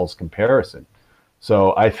to apples comparison.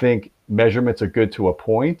 So I think measurements are good to a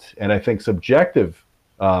point, and I think subjective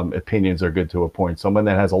opinions are good to a point. Someone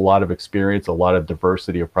that has a lot of experience, a lot of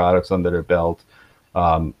diversity of products under their belt,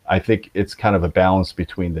 I think it's kind of a balance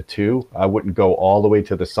between the two. I wouldn't go all the way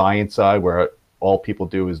to the science side where all people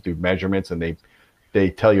do is do measurements, and they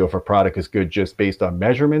tell you if a product is good just based on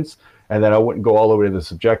measurements. And then I wouldn't go all the way to the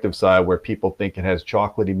subjective side where people think it has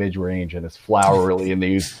chocolatey mid-range and it's flowery, and they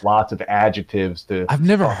use lots of adjectives to... I've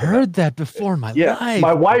never heard that before in my life.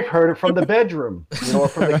 My wife heard it from the bedroom, or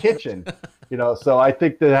from the kitchen. So I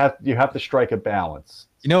think that you have to strike a balance.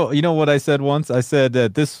 You know what I said once? I said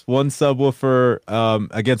that this one subwoofer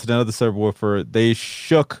against another subwoofer, they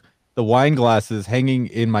shook the wine glasses hanging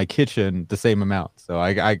in my kitchen the same amount. So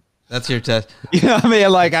I that's your test. I mean,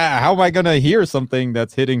 like, how am I gonna hear something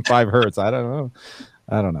that's hitting 5 hertz? I don't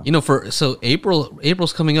know. So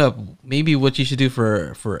April's coming up. Maybe what you should do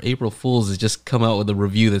for April Fools is just come out with a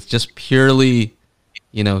review that's just purely,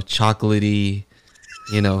 chocolatey,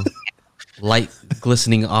 you know, light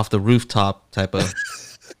glistening off the rooftop type of.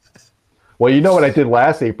 Well, you know what I did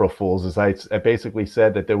last April Fool's is I basically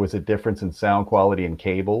said that there was a difference in sound quality in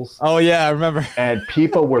cables. Oh yeah, I remember. And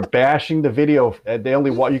people were bashing the video. They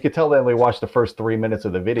only you could tell they only watched the first 3 minutes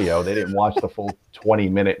of the video. They didn't watch the full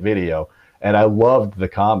 20-minute video. And I loved the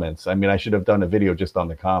comments. I mean, I should have done a video just on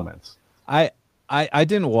the comments. I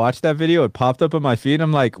didn't watch that video. It popped up on my feed.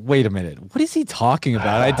 I'm like, wait a minute, what is he talking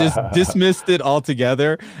about? I just dismissed it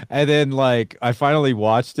altogether. And then like I finally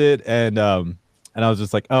watched it and I was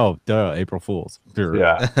just like, oh, duh, April Fool's.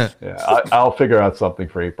 Yeah. I'll figure out something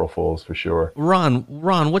for April Fool's for sure. Ron,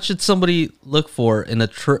 what should somebody look for in a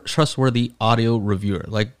trustworthy audio reviewer?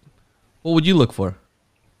 Like, what would you look for?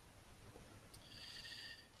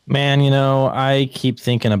 Man, I keep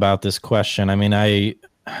thinking about this question. I mean,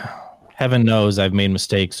 heaven knows I've made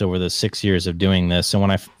mistakes over the 6 years of doing this. And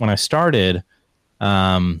when I started,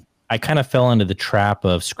 I kind of fell into the trap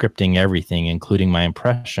of scripting everything, including my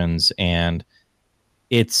impressions. And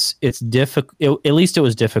it's difficult. At least it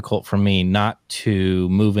was difficult for me not to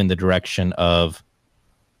move in the direction of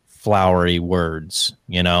flowery words,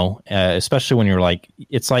 especially when you're like,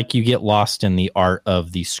 it's like you get lost in the art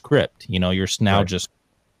of the script. You're now right. Just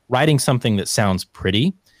writing something that sounds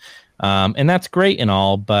pretty. And that's great and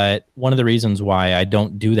all, but one of the reasons why I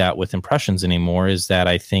don't do that with impressions anymore is that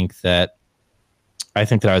I think that I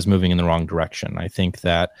was moving in the wrong direction. I think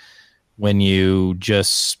that when you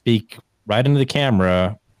just speak right into the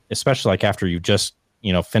camera, especially like after you just,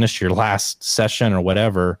 finished your last session or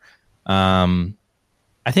whatever, I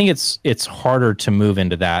think it's harder to move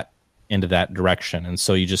into that direction. And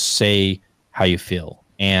so you just say how you feel.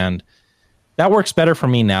 And that works better for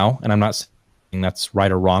me now. And I'm not saying that's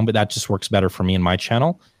right or wrong, but that just works better for me and my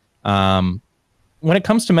channel. When it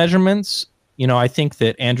comes to measurements, I think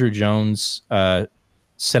that Andrew Jones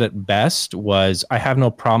said it best was, I have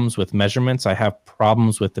no problems with measurements. I have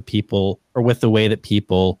problems with the people or with the way that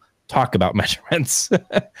people talk about measurements.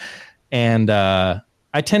 And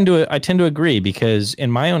I tend to agree because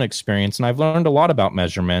in my own experience, and I've learned a lot about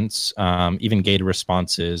measurements, even gated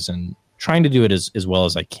responses and trying to do it as well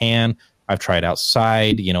as I can. I've tried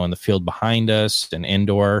outside, in the field behind us and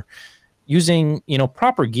indoor using,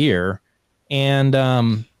 proper gear. And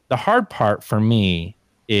the hard part for me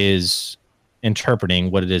is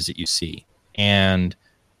interpreting what it is that you see. And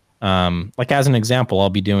like as an example, I'll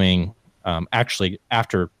be doing actually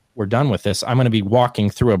after we're done with this, I'm going to be walking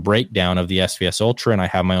through a breakdown of the SVS Ultra and I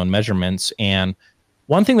have my own measurements. And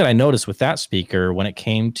one thing that I noticed with that speaker when it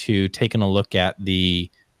came to taking a look at the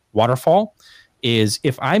waterfall is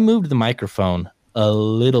if I moved the microphone a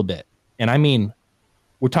little bit, and I mean,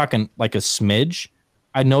 we're talking like a smidge,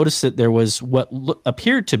 I noticed that there was what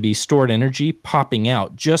appeared to be stored energy popping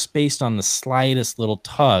out just based on the slightest little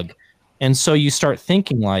tug. And so you start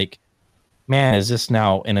thinking like, man, is this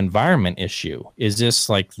now an environment issue? Is this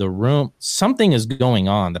like the room? Something is going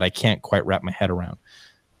on that I can't quite wrap my head around.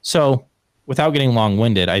 So without getting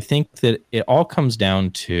long-winded, I think that it all comes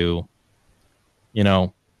down to,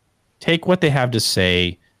 take what they have to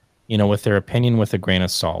say, with their opinion with a grain of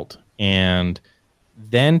salt, and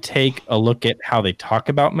then take a look at how they talk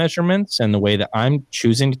about measurements. And the way that I'm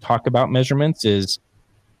choosing to talk about measurements is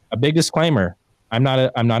a big disclaimer. I'm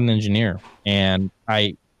not an engineer, and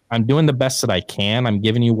I'm doing the best that I can. I'm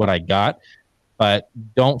giving you what I got, but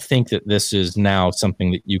don't think that this is now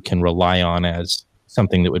something that you can rely on as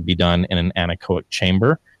something that would be done in an anechoic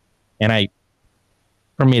chamber. And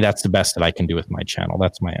for me, that's the best that I can do with my channel.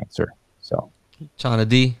 That's my answer. So, Chana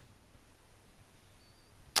D.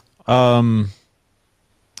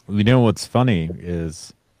 What's funny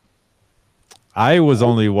is I was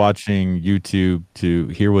only watching YouTube to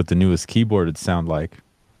hear what the newest keyboard would sound like.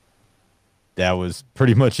 That was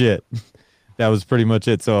pretty much it.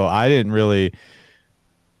 So I didn't really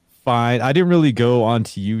go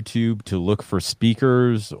onto YouTube to look for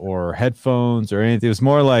speakers or headphones or anything. It was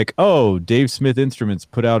more like, oh, Dave Smith Instruments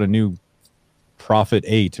put out a new Prophet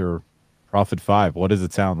 8 or Prophet 5. What does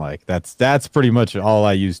it sound like? That's pretty much all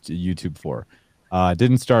I used YouTube for.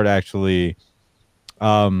 Didn't start actually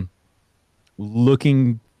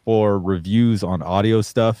looking for reviews on audio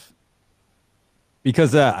stuff.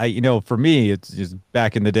 Because for me, it's just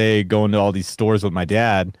back in the day going to all these stores with my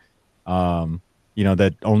dad,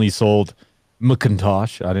 that only sold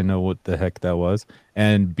Macintosh. I didn't know what the heck that was,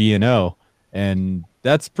 and B&O, and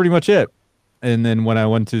that's pretty much it. And then when I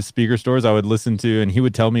went to speaker stores, I would listen to, and he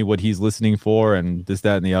would tell me what he's listening for, and this,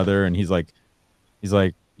 that, and the other. And he's like,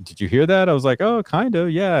 "Did you hear that?" I was like, "Oh, kind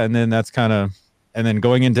of, yeah." And then that's kind of, and then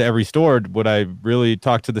going into every store, would I really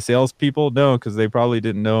talk to the salespeople? No, because they probably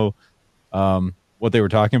didn't know what they were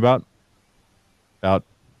talking about. about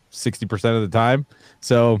 60% of the time.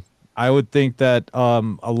 So I would think that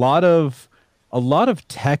a lot of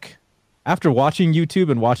tech, after watching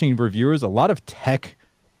YouTube and watching reviewers, a lot of tech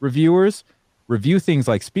reviewers review things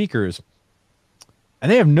like speakers,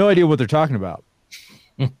 and they have no idea what they're talking about.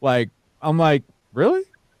 Like, I'm like, really?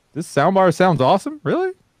 This soundbar sounds awesome, really?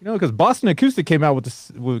 You know, because Boston Acoustic came out with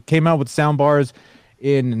soundbars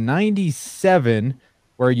in '97,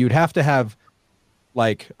 where you'd have to have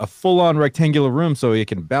like a full-on rectangular room so it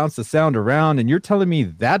can bounce the sound around. And you're telling me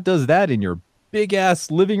that does that in your big ass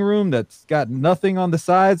living room that's got nothing on the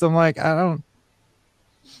sides? I'm like, I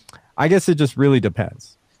guess it just really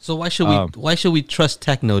depends. So why should we trust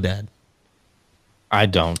Techno Dad? I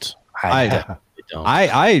don't. I don't.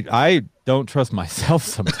 I don't trust myself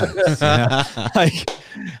sometimes. Like,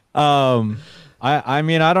 I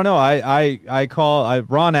mean, I don't know.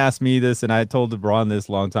 Ron asked me this, and I told Ron this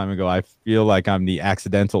a long time ago. I feel like I'm the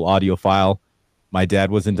accidental audiophile. My dad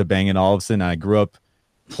was into Bang & Olufsen. I grew up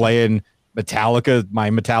playing my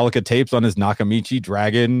Metallica tapes on his Nakamichi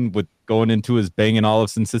Dragon with going into his Bang &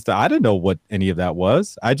 Olufsen system. I didn't know what any of that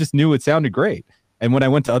was. I just knew it sounded great. And when I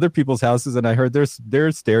went to other people's houses and I heard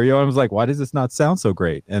their stereo, I was like, why does this not sound so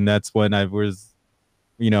great? And that's when I was,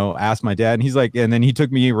 asked my dad, and he's like, and then he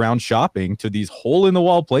took me around shopping to these hole in the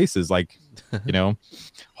wall places, like,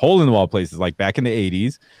 hole in the wall places, like back in the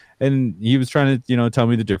 80s. And he was trying to, tell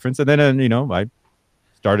me the difference. And then, I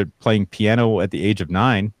started playing piano at the age of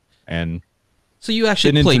 9. And so you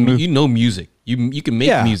actually play, music. You can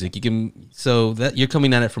make music. So that you're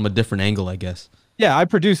coming at it from a different angle, I guess. Yeah, I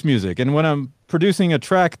produce music. And when I'm producing a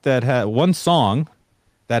track that has one song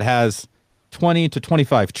that has 20 to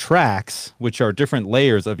 25 tracks, which are different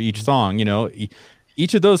layers of each song,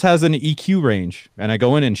 each of those has an EQ range, and I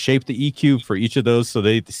go in and shape the EQ for each of those so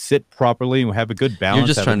they sit properly and have a good balance.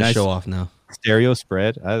 You're just trying to show off now. Stereo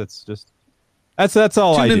spread. That's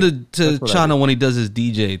all I do. Tune into Chana when he does his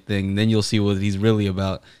DJ thing, then you'll see what he's really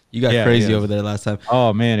about. You got crazy over there last time.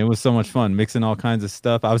 Oh man, it was so much fun mixing all kinds of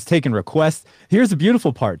stuff. I was taking requests. Here's the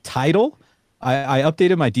beautiful part. Tidal. I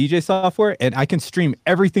updated my DJ software, and I can stream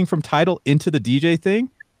everything from Tidal into the DJ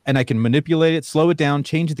thing, and I can manipulate it, slow it down,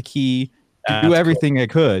 change the key, do everything I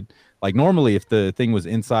could. Like normally, if the thing was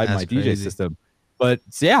inside my DJ system. But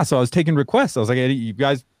so I was taking requests. I was like, hey, you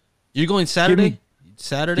guys, you're going Saturday?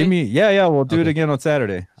 Give me, we'll do it again on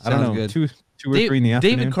Saturday. Sounds I don't know, good. two or 3 in the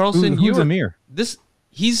afternoon. David Carlson, who's Amir?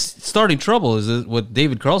 He's starting trouble. Is what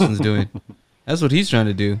David Carlson's doing? That's what he's trying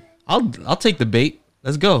to do. I'll take the bait.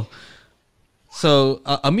 Let's go. So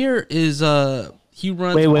Amir is he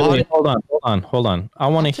runs. Wait, hold on. I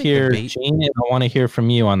want to hear Gene, and I want to hear from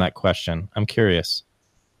you on that question. I'm curious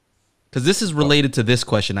because this is related to this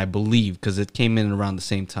question, I believe, because it came in around the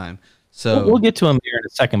same time. So we'll get to Amir in a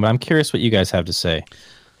second, but I'm curious what you guys have to say.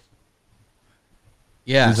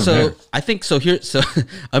 Yeah, so I think so.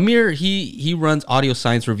 Amir, he runs Audio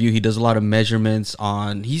Science Review. He does a lot of measurements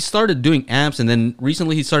on. He started doing amps, and then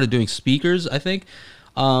recently he started doing speakers, I think.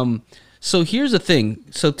 So here's the thing.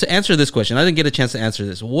 So to answer this question, I didn't get a chance to answer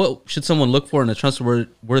this. What should someone look for in a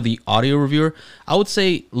trustworthy audio reviewer? I would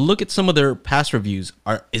say look at some of their past reviews.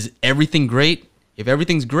 Is everything great? If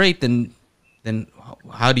everything's great, then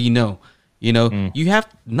how do you know? You have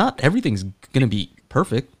not everything's gonna be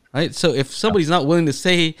perfect, right? So if somebody's not willing to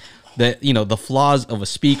say that the flaws of a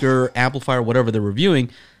speaker, amplifier, whatever they're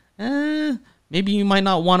reviewing, maybe you might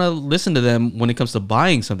not want to listen to them when it comes to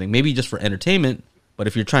buying something. Maybe just for entertainment. But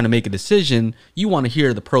if you're trying to make a decision, you want to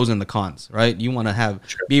hear the pros and the cons, right? You want to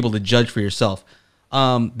be able to judge for yourself.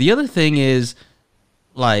 The other thing is,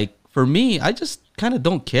 like, for me, I just kind of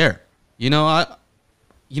don't care.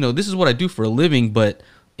 This is what I do for a living, but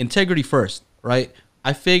integrity first, right?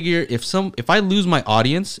 I figure if I lose my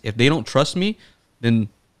audience, if they don't trust me, then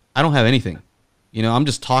I don't have anything. I'm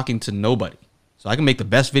just talking to nobody. So I can make the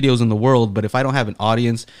best videos in the world, but if I don't have an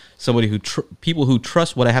audience, somebody people who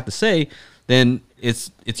trust what I have to say, then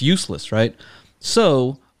it's useless, right?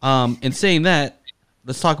 So, in saying that,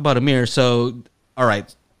 let's talk about Amir. So, all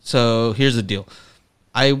right. So here's the deal.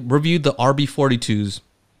 I reviewed the RB42s,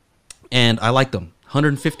 and I liked them.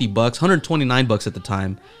 $150, $129 at the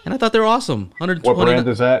time, and I thought they were awesome. What brand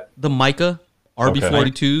is that? The Mica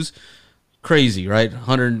RB42s. Okay. Crazy, right?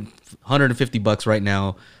 $150 right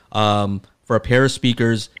now for a pair of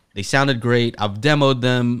speakers. They sounded great. I've demoed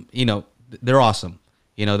them. They're awesome.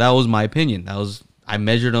 That was my opinion. I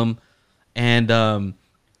measured them, and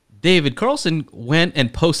David Carlson went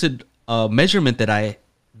and posted a measurement that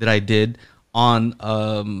I did on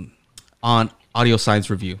Audio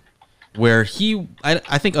Science Review, where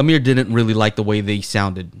I think Amir didn't really like the way they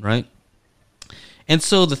sounded, right? And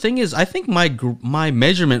so the thing is, I think my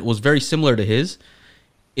measurement was very similar to his.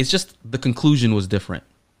 It's just the conclusion was different,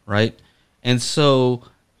 right? And so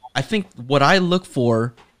I think what I look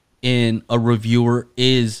for in a reviewer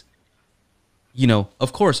is, you know,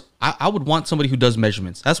 of course, I would want somebody who does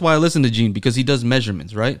measurements. That's why I listen to Gene, because he does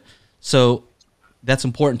measurements, right? So that's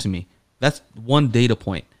important to me. That's one data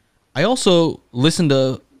point. I also listen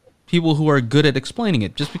to people who are good at explaining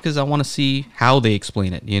it, just because I want to see how they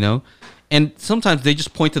explain it, you know? And sometimes they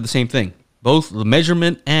just point to the same thing. Both the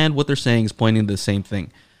measurement and what they're saying is pointing to the same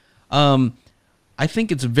thing. I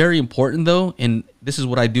think it's very important, though, and this is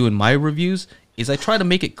what I do in my reviews, is I try to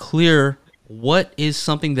make it clear what is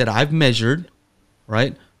something that I've measured,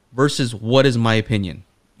 right, versus what is my opinion.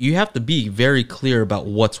 You have to be very clear about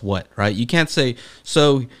what's what, right? You can't say,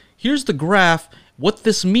 so here's the graph. What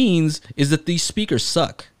this means is that these speakers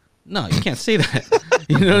suck. No, you can't say that.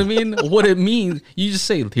 You know what I mean? What it means, you just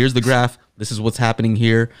say, here's the graph. This is what's happening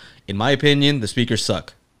here. In my opinion, the speakers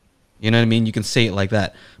suck. You know what I mean? You can say it like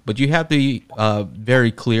that. But you have to be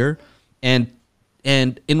very clear. And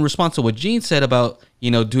in response to what Gene said about, you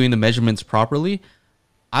know, doing the measurements properly,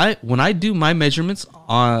 when I do my measurements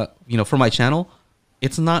you know, for my channel,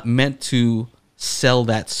 it's not meant to sell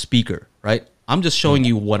that speaker, right? I'm just showing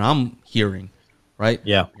you what I'm hearing, right?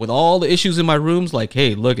 Yeah. With all the issues in my rooms, like,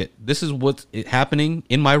 hey, look at this is what's happening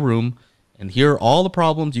in my room, and here are all the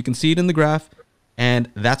problems. You can see it in the graph, and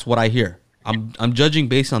that's what I hear. I'm judging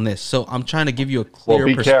based on this, so I'm trying to give you a clear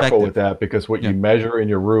perspective. Well, be careful with that, because what you measure in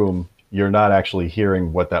your room, you're not actually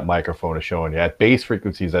hearing what that microphone is showing you. At base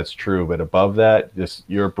frequencies, that's true, but above that,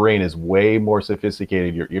 your brain is way more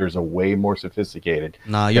sophisticated. Your ears are way more sophisticated.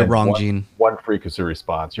 Nah, you're wrong, Gene. One frequency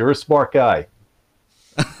response. You're a smart guy.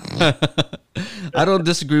 I don't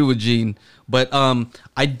disagree with Gene, but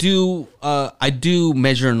I do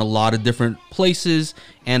measure in a lot of different places,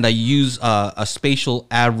 and I use a spatial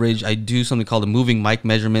average. I do something called a moving mic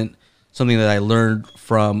measurement, something that I learned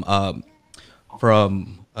from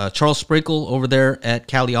Charles Sprinkle over there at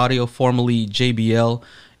Cali Audio, formerly JBL,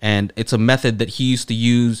 and it's a method that he used to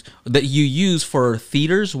use, that you use for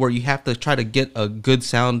theaters where you have to try to get a good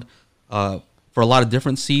sound for a lot of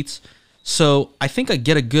different seats. So I think I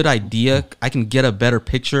get a good idea. I can get a better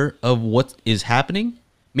picture of what is happening.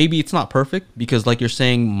 Maybe it's not perfect because, like you're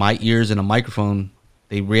saying, my ears and a microphone,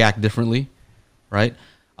 they react differently, right?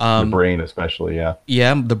 The brain especially, yeah.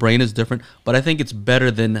 Yeah, the brain is different. But I think it's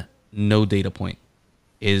better than no data point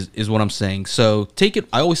is what I'm saying. So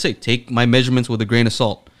I always say, take my measurements with a grain of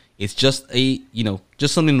salt. It's just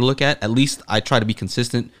just something to look at. At least I try to be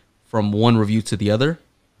consistent from one review to the other.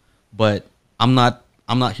 But I'm not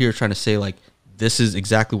here trying to say like this is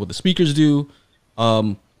exactly what the speakers do.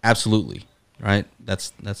 Absolutely, right?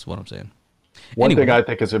 That's what I'm saying. One thing I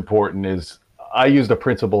think is important is I use the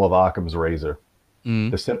principle of Occam's razor.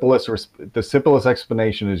 The simplest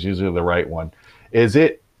explanation is usually the right one.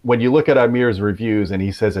 When you look at Amir's reviews and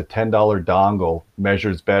he says a $10 dongle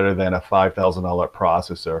measures better than a $5,000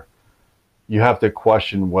 processor, you have to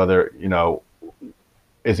question whether,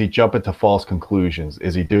 is he jumping to false conclusions?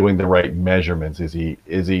 Is he doing the right measurements? Is he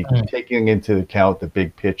taking into account the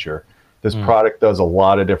big picture? This product does a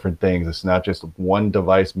lot of different things. It's not just one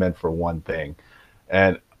device meant for one thing.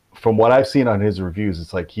 And from what I've seen on his reviews,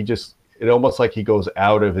 it's like it almost like he goes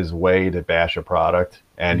out of his way to bash a product,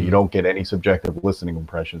 and you don't get any subjective listening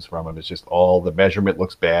impressions from him. It's just all the measurement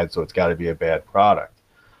looks bad, so it's got to be a bad product.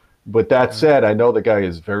 But that said, I know the guy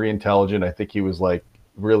is very intelligent. I think he was like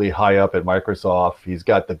really high up at Microsoft. He's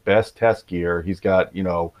got the best test gear. He's got,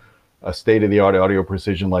 a state-of-the-art audio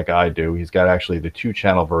precision like I do. He's got actually the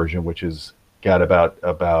 2-channel version, which has got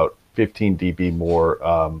about 15 dB more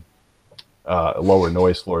lower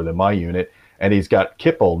noise floor than my unit. And he's got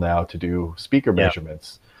Kipple now to do speaker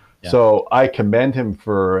measurements. Yeah. So I commend him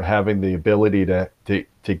for having the ability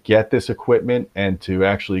to get this equipment and to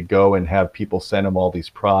actually go and have people send him all these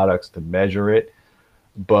products to measure it.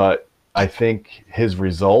 But I think his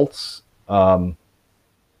results,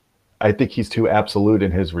 I think he's too absolute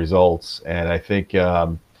in his results. And I think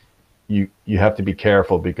you have to be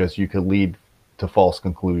careful because you could lead to false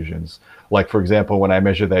conclusions. Like, for example, when I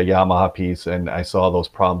measured that Yamaha piece and I saw those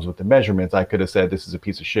problems with the measurements, I could have said, this is a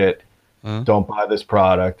piece of shit. Don't buy this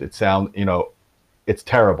product. It sounds, it's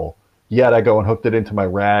terrible. Yet I go and hooked it into my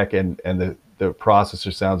rack and the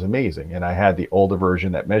processor sounds amazing. And I had the older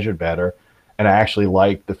version that measured better. And I actually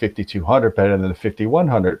liked the 5200 better than the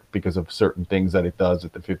 5100 because of certain things that it does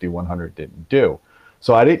that the 5100 didn't do.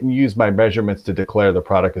 So I didn't use my measurements to declare the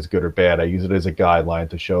product as good or bad. I use it as a guideline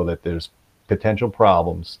to show that there's potential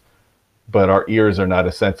problems, but our ears are not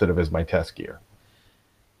as sensitive as my test gear.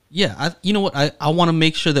 Yeah, you know what? I want to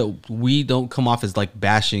make sure that we don't come off as like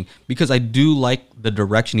bashing, because I do like the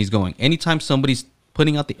direction he's going. Anytime somebody's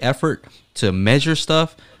putting out the effort to measure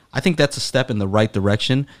stuff, I think that's a step in the right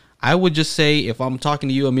direction. I would just say, if I'm talking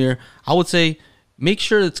to you, Amir, I would say make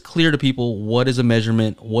sure it's clear to people what is a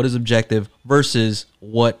measurement, what is objective versus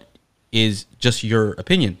what is just your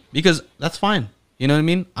opinion, because that's fine. You know what I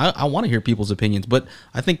mean? I want to hear people's opinions, but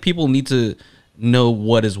I think people need to know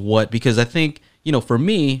what is what, because I think, you know, for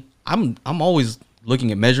me, I'm always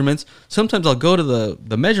looking at measurements. Sometimes I'll go to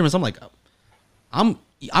the measurements. I'm like,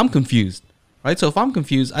 I'm confused, right? So if I'm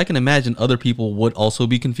confused, I can imagine other people would also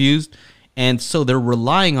be confused, and so they're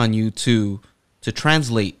relying on you to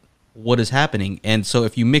translate what is happening. And so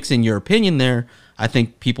if you mix in your opinion there, I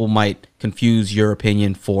think people might confuse your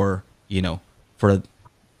opinion for, you know, for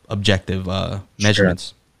objective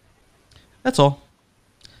measurements. That's all.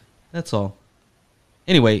 That's all.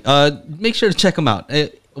 Anyway, make sure to check him out.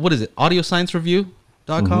 What is it?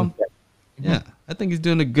 Audiosciencereview.com? Mm-hmm. Yeah, I think he's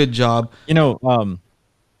doing a good job. You know,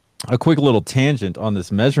 a quick little tangent on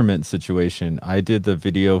this measurement situation. I did the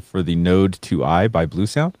video for the Node 2i by Blue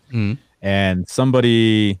Sound, and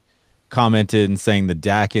somebody commented and saying the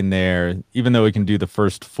DAC in there, even though it can do the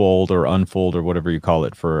first fold or unfold or whatever you call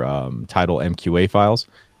it for title MQA files,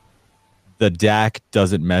 the DAC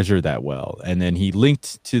doesn't measure that well. And then he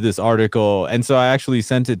linked to this article, and so I actually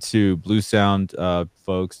sent it to Blue Sound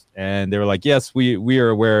folks, and they were like, yes, we are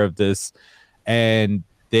aware of this, and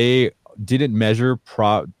they didn't measure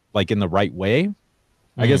like in the right way,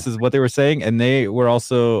 I guess is what they were saying. And they were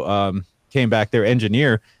also came back, their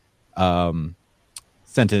engineer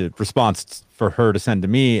sent a response for her to send to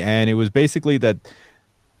me, and it was basically that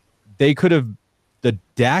the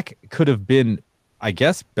DAC could have been, I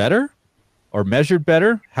guess, better or measured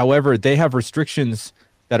better. However, they have restrictions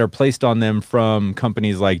that are placed on them from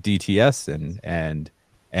companies like DTS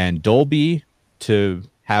and Dolby to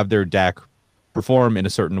have their DAC perform in a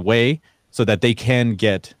certain way so that they can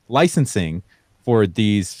get licensing for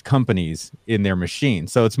these companies in their machine.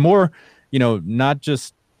 So it's more, you know, not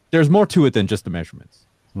just, there's more to it than just the measurements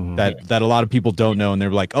that a lot of people don't know. And they're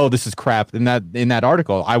like, oh, this is crap. In that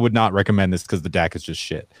article, I would not recommend this because the DAC is just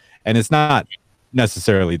shit. And it's not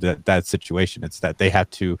necessarily that situation. It's that they have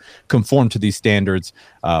to conform to these standards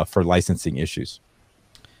for licensing issues.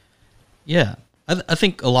 Yeah. I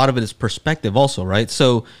think a lot of it is perspective also, right?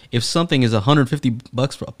 So if something is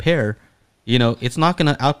 $150 for a pair, you know, it's not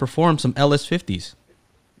going to outperform some LS50s.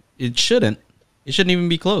 It shouldn't even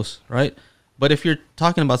be close, right? But if you're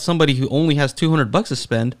talking about somebody who only has $200 to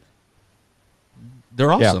spend,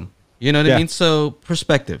 they're awesome. Yeah. You know what I mean? So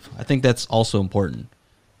perspective, I think that's also important.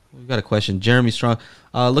 We've got a question. Jeremy Strong,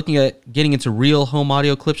 looking at getting into real home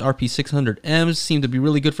audio clips, RP600Ms seem to be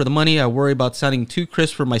really good for the money. I worry about sounding too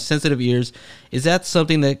crisp for my sensitive ears. Is that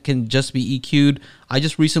something that can just be EQ'd? I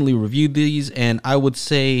just recently reviewed these, and I would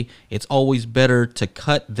say it's always better to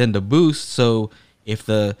cut than to boost. So if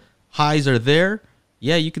the highs are there,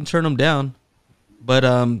 yeah, you can turn them down. But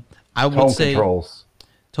I would say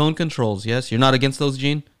tone controls. Yes, you're not against those,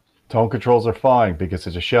 Gene? Tone controls are fine because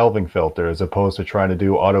it's a shelving filter as opposed to trying to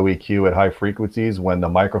do auto EQ at high frequencies when the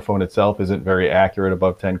microphone itself isn't very accurate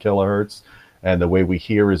above 10 kilohertz and the way we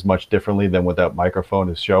hear is much differently than what that microphone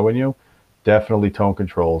is showing you. Definitely tone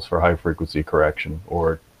controls for high frequency correction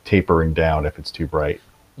or tapering down if it's too bright.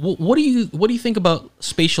 What do you think about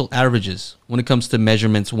spatial averages when it comes to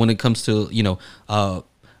measurements, when it comes to, you know,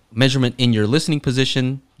 measurement in your listening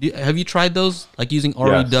position? Have you tried those, like using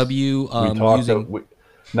REW? Yes.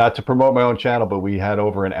 Not to promote my own channel, but we had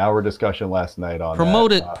over an hour discussion last night on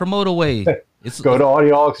that. Promote away. Go to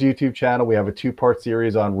Audioholics YouTube channel. We have a 2-part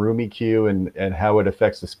series on room EQ and how it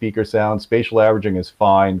affects the speaker sound. Spatial averaging is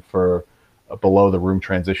fine for below the room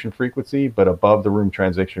transition frequency, but above the room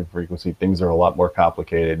transition frequency, things are a lot more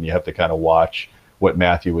complicated, and you have to kind of watch what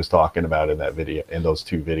Matthew was talking about in that video, in those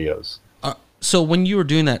 2 videos. So when you were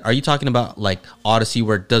doing that, are you talking about like Odyssey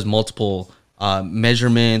where it does multiple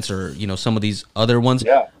measurements, or, you know, some of these other ones?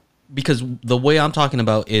 Yeah. Because the way I'm talking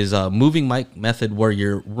about is moving mic method where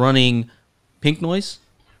you're running pink noise.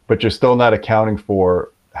 But you're still not accounting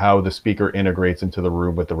for how the speaker integrates into the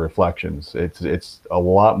room with the reflections. It's a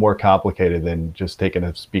lot more complicated than just taking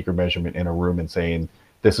a speaker measurement in a room and saying,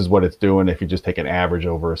 this is what it's doing if you just take an average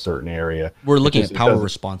over a certain area. We're looking at power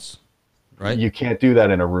response, right? You can't do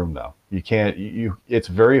that in a room, though. You can't. It's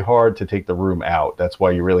very hard to take the room out. That's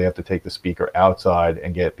why you really have to take the speaker outside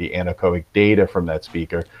and get the anechoic data from that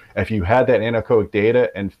speaker. If you had that anechoic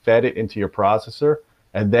data and fed it into your processor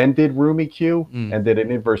and then did room EQ and did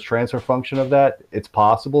an inverse transfer function of that, it's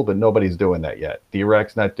possible, but nobody's doing that yet.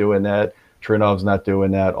 D-Rec's not doing that. Trinov's not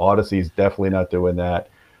doing that. Odyssey's definitely not doing that.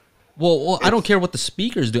 Well, I don't care what the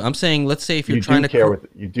speakers do. I'm saying, let's say if you're You trying do to care what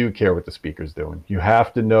you do care what the speaker's doing. You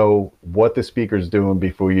have to know what the speaker's doing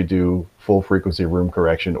before you do full frequency room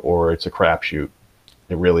correction, or it's a crapshoot.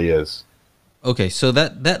 It really is. Okay, so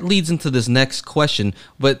that leads into this next question.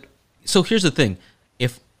 But so here's the thing: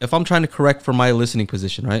 if I'm trying to correct for my listening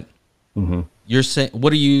position, right? Mm-hmm. You're saying,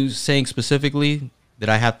 what are you saying specifically that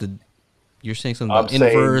I have to? You're saying something I'm about saying-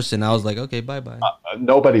 inverse, and I was like, okay, bye bye.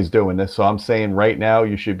 Nobody's doing this, so I'm saying right now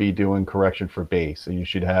you should be doing correction for bass, and you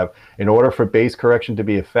should have, in order for bass correction to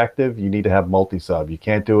be effective, you need to have multi-sub. You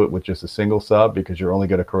can't do it with just a single sub because you're only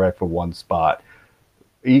going to correct for one spot.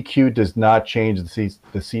 EQ does not change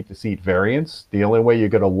the seat-to-seat variance. The only way you're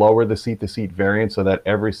going to lower the seat-to-seat variance so that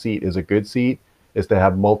every seat is a good seat is to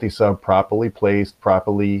have multi-sub properly placed,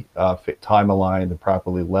 properly time aligned, and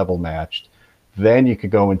properly level matched. Then you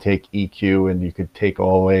could go and take EQ, and you could take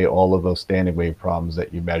away all of those standing wave problems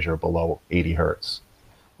that you measure below 80 hertz.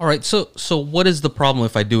 All right, so what is the problem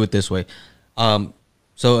if I do it this way?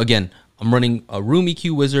 So again, I'm running a room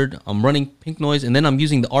EQ wizard, I'm running pink noise, and then I'm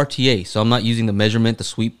using the RTA. So I'm not using the measurement, the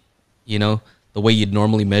sweep, the way you'd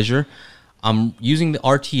normally measure. I'm using the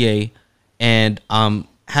RTA, and I'm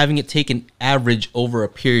having it take an average over a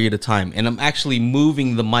period of time. And I'm actually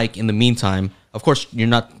moving the mic in the meantime. Of course, you're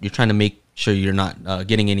trying to make sure you're not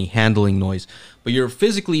getting any handling noise, but you're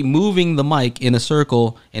physically moving the mic in a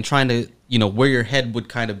circle and trying to, where your head would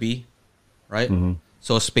kind of be, right? Mm-hmm.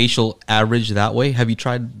 So a spatial average that way. Have you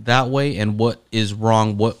tried that way? And what is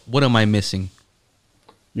wrong? What am I missing?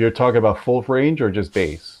 You're talking about full range or just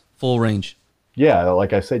bass? Full range. Yeah,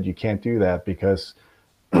 like I said, you can't do that because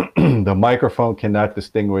the microphone cannot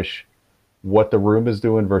distinguish what the room is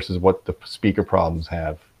doing versus what the speaker problems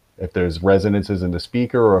have. If there's resonances in the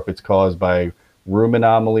speaker or if it's caused by room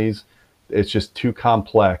anomalies, it's just too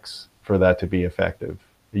complex for that to be effective.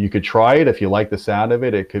 You could try it. If you like the sound of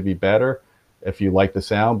it, it could be better if you like the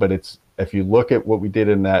sound. But if you look at what we did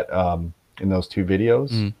in that in those two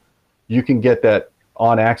videos, you can get that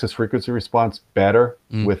on-axis frequency response better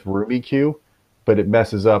with room EQ, but it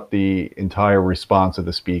messes up the entire response of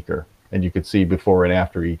the speaker. And you could see before and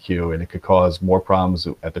after EQ, and it could cause more problems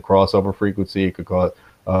at the crossover frequency. It could cause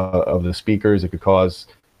of the speakers. It could cause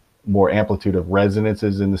more amplitude of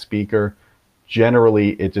resonances in the speaker.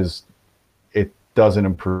 Generally, it doesn't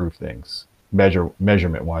improve things.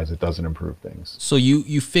 Measurement wise, it doesn't improve things. So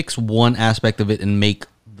you fix one aspect of it and make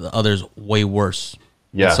the others way worse.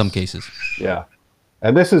 Yes. In some cases. Yeah.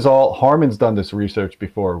 And this is all, Harman's done this research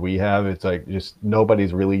before. We have, it's like just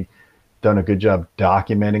nobody's really done a good job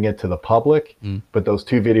documenting it to the public. But those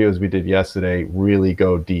two videos we did yesterday really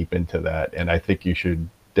go deep into that. And I think you should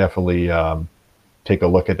definitely take a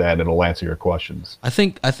look at that, and it'll answer your questions. I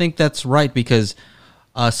think that's right, because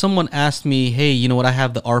someone asked me, hey, you know what, I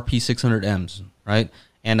have the RP600Ms, right?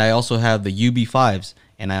 And I also have the UB5s,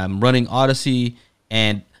 and I'm running Odyssey,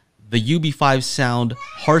 and the UB5s sound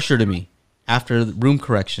harsher to me after the room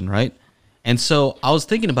correction, right? And so I was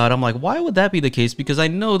thinking about it. I'm like, why would that be the case? Because I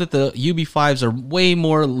know that the UB5s are way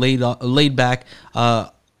more laid back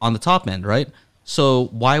on the top end, right? So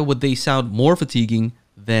why would they sound more fatiguing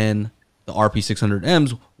than the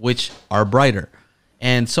RP600Ms, which are brighter?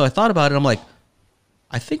 And so I thought about it. I'm like,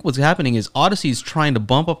 I think what's happening is Odyssey is trying to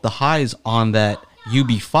bump up the highs on that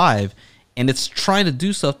UB5, and it's trying to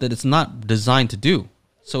do stuff that it's not designed to do.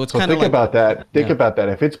 So it's kind of think about that. Think about that.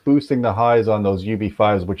 If it's boosting the highs on those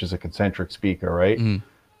UB5s, which is a concentric speaker, right?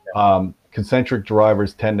 Concentric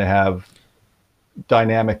drivers tend to have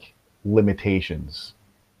dynamic limitations.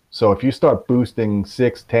 So if you start boosting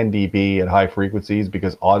 10 dB at high frequencies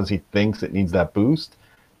because Odyssey thinks it needs that boost,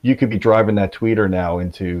 you could be driving that tweeter now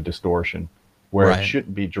into distortion, where it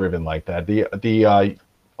shouldn't be driven like that. The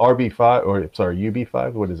RB5, or sorry,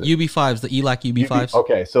 UB5, what is it? UB5s, the ELAC UB5s.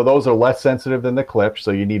 Okay, so those are less sensitive than the clips, so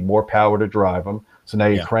you need more power to drive them. So now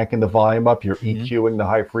you're cranking the volume up, you're EQing the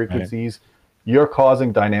high frequencies. Right. You're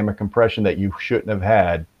causing dynamic compression that you shouldn't have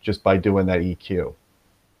had just by doing that EQ.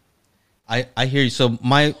 I hear you. So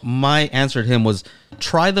my answer to him was,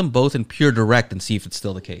 try them both in pure direct and see if it's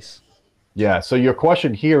still the case. Yeah, so your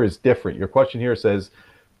question here is different. Your question here says,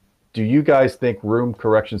 do you guys think room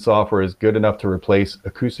correction software is good enough to replace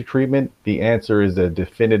acoustic treatment? The answer is a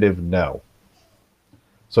definitive no.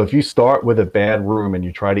 So if you start with a bad room and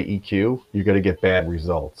you try to EQ, you're going to get bad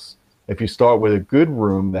results. If you start with a good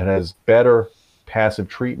room that has better passive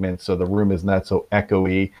treatment, so the room is not so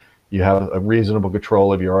echoey, you have a reasonable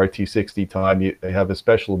control of your RT60 time, you have a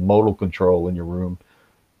special modal control in your room,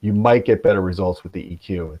 you might get better results with the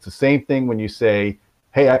EQ. It's the same thing when you say,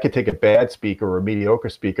 hey, I could take a bad speaker or a mediocre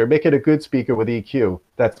speaker, make it a good speaker with EQ.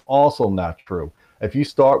 That's also not true. if you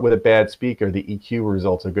start with a bad speaker, the EQ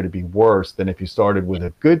results are going to be worse than if you started with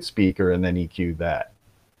a good speaker and then EQ'd that.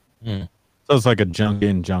 So it's like a junk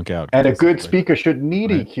in, junk out. And a good speaker should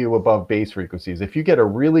need EQ above bass frequencies. If you get a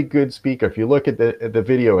really good speaker, if you look at the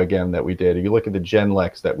video again that we did, if you look at the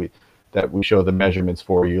Genlex that we show the measurements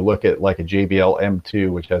for, you look at like a JBL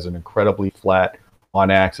M2, which has an incredibly flat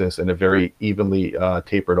on-axis and a very evenly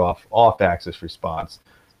tapered off-axis response.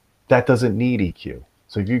 That doesn't need EQ.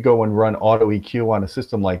 So if you go and run auto EQ on a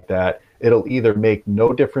system like that, it'll either make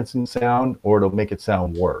no difference in sound or it'll make it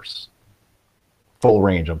sound worse. Full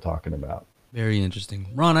range I'm talking about. Very interesting.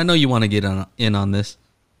 Ron, I know you want to get in on this.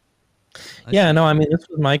 Yeah, no, I mean, this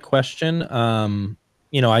was my question.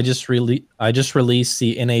 I just released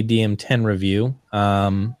the NADM10 review.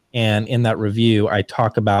 And in that review, I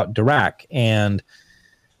talk about Dirac and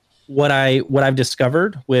what I've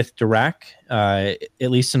discovered with Dirac, at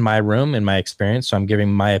least in my room, in my experience, so I'm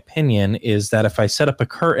giving my opinion, is that if I set up a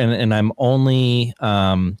curtain and I'm only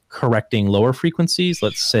correcting lower frequencies,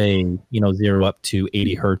 let's say 0 up to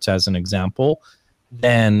 80 hertz as an example,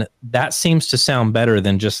 then that seems to sound better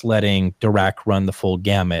than just letting Dirac run the full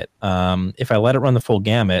gamut. If I let it run the full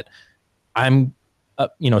gamut, so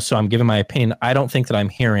I'm giving my opinion. I don't think that I'm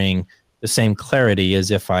hearing the same clarity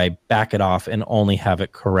as if I back it off and only have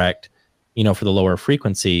it correct, for the lower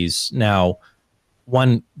frequencies. Now,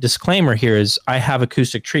 one disclaimer here is I have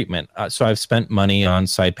acoustic treatment. So I've spent money on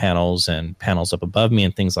side panels and panels up above me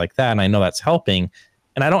and things like that. And I know that's helping.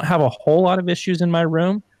 And I don't have a whole lot of issues in my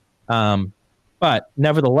room. But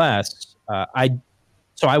nevertheless, I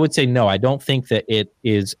would say no, I don't think that it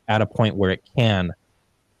is at a point where it can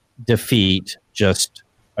defeat just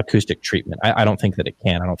acoustic treatment. I don't think that it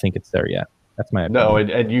can. I don't think it's there yet. That's my opinion. No,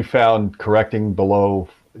 and you found correcting below,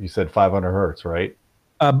 you said 500 hertz, right?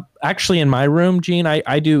 Actually, in my room, Gene,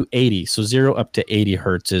 I do 80. So 0 up to 80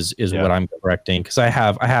 hertz is what I'm correcting, because I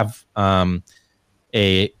have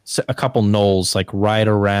a couple nulls like right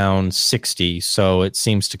around 60. So it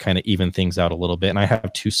seems to kind of even things out a little bit. And I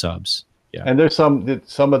have 2 subs. Yeah. And there's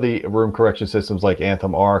some of the room correction systems like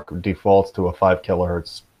Anthem Arc defaults to a 5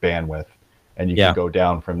 kilohertz bandwidth, and you can go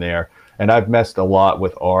down from there. And I've messed a lot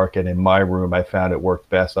with Arc, and in my room, I found it worked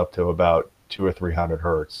best up to about 200 or 300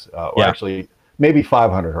 hertz, or actually maybe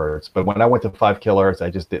 500 hertz. But when I went to 5 kilohertz, I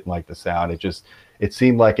just didn't like the sound. It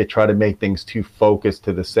seemed like it tried to make things too focused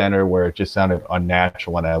to the center, where it just sounded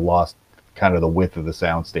unnatural, and I lost kind of the width of the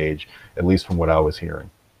sound stage, at least from what I was hearing.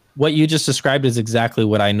 What you just described is exactly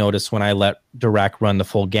what I noticed when I let Dirac run the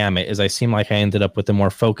full gamut. Is I seemed like I ended up with a more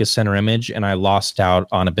focused center image, and I lost out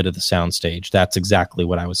on a bit of the sound stage. That's exactly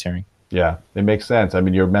what I was hearing. Yeah, it makes sense. I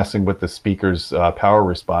mean, you're messing with the speaker's power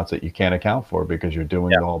response that you can't account for because you're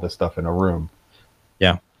doing all this stuff in a room.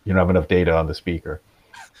 Yeah. You don't have enough data on the speaker.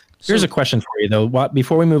 Here's a question for you, though.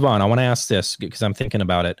 Before we move on, I want to ask this because I'm thinking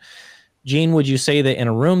about it. Gene, would you say that in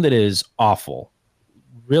a room that is awful,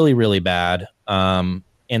 really, really bad, and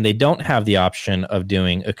they don't have the option of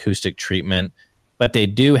doing acoustic treatment, but they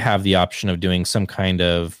do have the option of doing some kind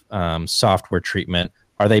of software treatment,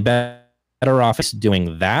 are they better off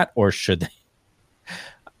doing that, or should they?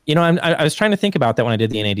 I was trying to think about that when I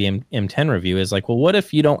did the NAD M10 review. Is like, well, what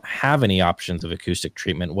if you don't have any options of acoustic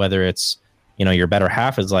treatment? Whether it's, your better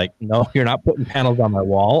half is like, no, you're not putting panels on my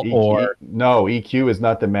wall, or no, EQ is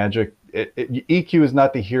not the magic. EQ is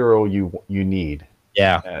not the hero you need.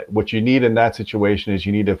 Yeah. What you need in that situation is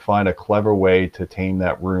you need to find a clever way to tame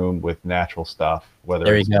that room with natural stuff. Whether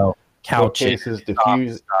there you go. Couches,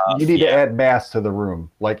 diffuse. You need to add mass to the room.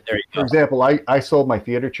 Like, for example, I sold my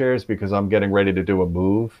theater chairs because I'm getting ready to do a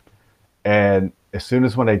move. And as soon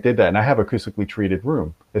as when I did that, and I have acoustically treated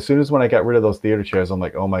room, as soon as when I got rid of those theater chairs, I'm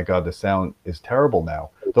like, oh my God, the sound is terrible now.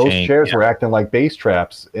 Those chairs were acting like bass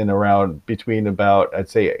traps in around between about, I'd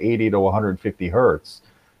say 80 to 150 hertz.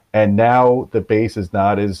 And now the bass is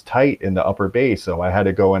not as tight in the upper bass. So I had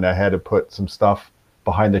to go and I had to put some stuff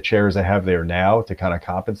behind the chairs I have there now to kind of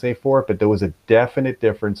compensate for it. But there was a definite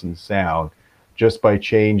difference in sound just by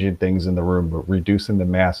changing things in the room, but reducing the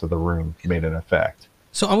mass of the room made an effect.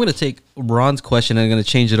 So I'm going to take Ron's question and I'm going to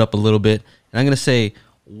change it up a little bit. And I'm going to say,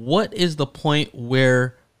 what is the point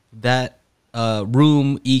where that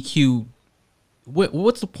room EQ,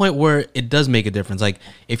 what's the point where it does make a difference? Like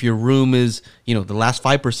if your room is, the last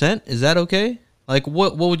 5%, is that okay? Like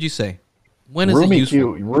what would you say? When is it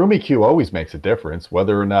useful? Room EQ always makes a difference,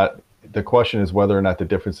 whether or not, the question is whether or not the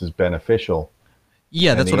difference is beneficial.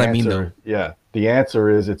 Yeah, that's what I mean, though. Yeah, the answer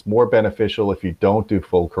is it's more beneficial if you don't do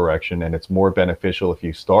full correction, and it's more beneficial if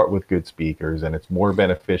you start with good speakers, and it's more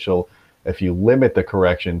beneficial if you limit the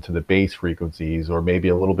correction to the bass frequencies, or maybe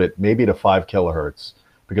a little bit, maybe to 5 kilohertz.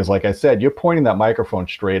 Because like I said, you're pointing that microphone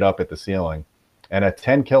straight up at the ceiling, And at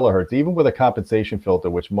 10 kilohertz, even with a compensation filter,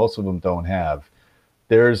 which most of them don't have,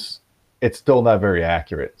 it's still not very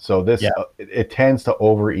accurate. So this it tends to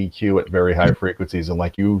over EQ at very high frequencies, and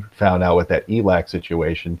like you found out with that ELAC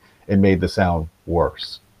situation, it made the sound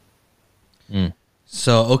worse.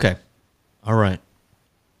 So okay, all right.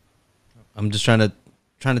 I'm just trying to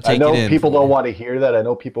take it in. I know people don't want to hear that. I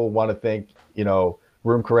know people want to think,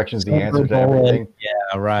 room correction is the answer to everything.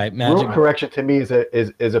 Yeah, right. Room correction to me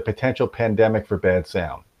is a potential pandemic for bad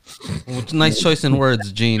sound. Well, it's a nice choice in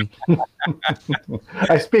words, Gene.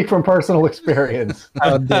 I speak from personal experience.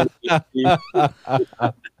 Oh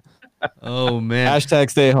man! Hashtag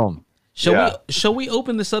stay home. Shall we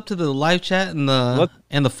open this up to the live chat and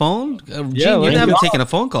the phone? Gene, you haven't taken a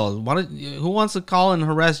phone call. Who wants to call and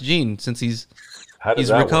harass Gene since he's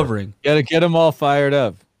recovering? Gotta get him all fired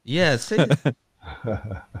up. Yeah.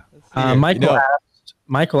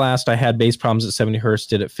 Michael asked, I had bass problems at 70 hertz.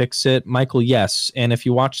 Did it fix it? Michael, yes. And if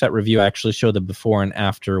you watch that review, I actually show the before and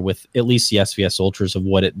after with at least the SVS Ultras of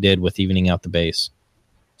what it did with evening out the bass.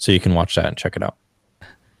 So you can watch that and check it out.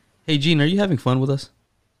 Hey, Gene, are you having fun with us?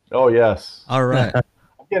 Oh, yes. All right.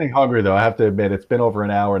 I'm getting hungry, though. I have to admit, it's been over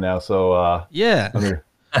an hour now. So, yeah.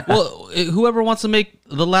 Well, whoever wants to make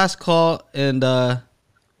the last call, and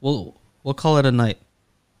we'll call it a night.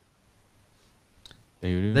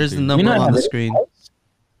 There's the number on the screen.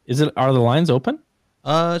 Are the lines open?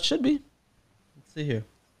 It should be. Let's see here.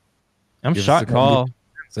 I'm shocked. Call.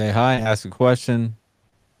 Say hi. Ask a question.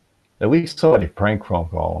 At least somebody prank phone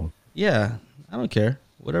call them. Yeah, I don't care.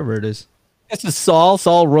 Whatever it is. This is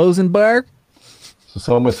Saul Rosenberg. So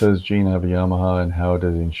someone says, Gene, I have a Yamaha, and how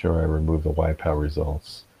does it ensure I remove the YPow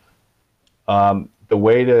results? The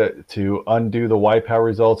way to undo the YPow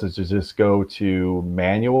results is to just go to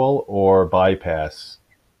manual or bypass.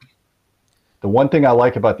 The one thing I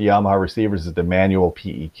like about the Yamaha receivers is the manual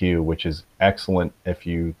PEQ, which is excellent if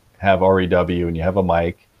you have REW and you have a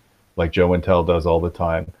mic, like Joe Intel does all the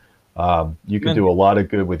time. You can do a lot of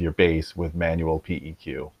good with your bass with manual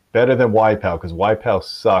PEQ. Better than YPow, because YPow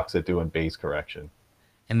sucks at doing bass correction.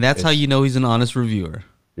 And that's how you know he's an honest reviewer.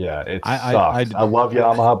 Yeah, it sucks. I love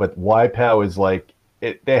Yamaha, but YPow is like,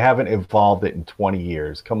 they haven't evolved it in 20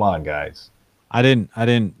 years. Come on, guys. I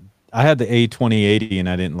had the A2080 and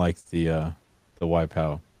I didn't like the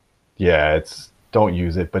YPow. Yeah, don't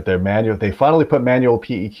use it, but they finally put manual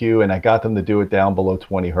PEQ, and I got them to do it down below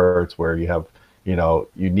 20 hertz where you have, you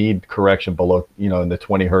need correction below, in the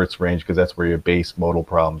 20 hertz range, because that's where your bass modal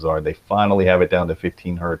problems are. They finally have it down to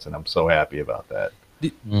 15 hertz, and I'm so happy about that.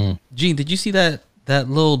 Gene, did you see that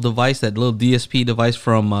little device, that little DSP device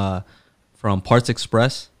from Parts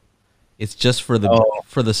Express? It's just for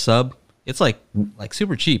the sub. It's like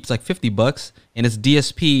super cheap. It's like $50, and it's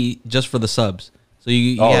DSP just for the subs. So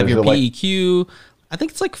you have your PEQ. I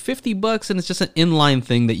think it's like $50, and it's just an inline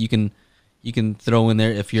thing that you can throw in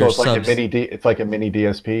there if you're subs. It's like a mini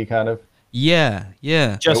DSP kind of. Yeah.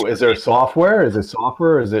 Is there software? Is it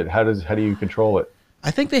software? Or is it how do you control it? I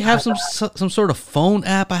think they have some sort of phone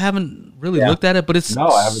app. I haven't really looked at it, but I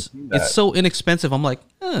haven't seen that. It's so inexpensive. I'm like,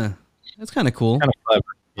 that's kind of cool. Kind of clever.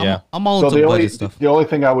 Yeah, I'm all into budget stuff. The only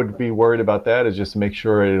thing I would be worried about that is just to make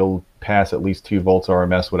sure it'll pass at least 2 volts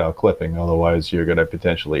RMS without clipping. Otherwise, you're going to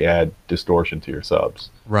potentially add distortion to your subs.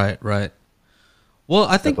 Right. Well,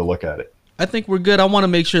 I think have to look at it. I think we're good. I want to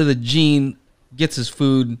make sure that Gene gets his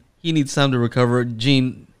food. He needs time to recover.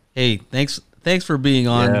 Gene, hey, thanks for being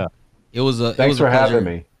on. Yeah. Thanks for having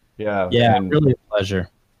me. Yeah, really a pleasure.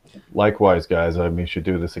 Likewise, guys. We should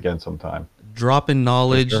do this again sometime. Dropping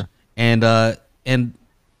knowledge, and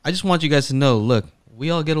I just want you guys to know, look, we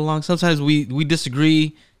all get along. Sometimes we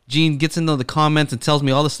disagree. Gene gets into the comments and tells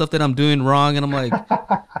me all the stuff that I'm doing wrong, and I'm like,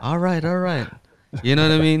 all right. You know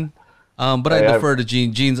what I mean? But I defer to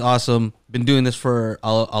Gene. Gene's awesome. Been doing this for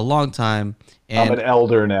a long time. And I'm an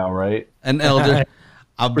elder now, right? An elder.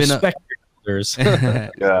 I've been respect your elders.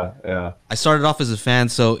 Yeah. I started off as a fan,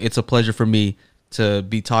 so it's a pleasure for me to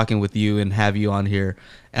be talking with you and have you on here.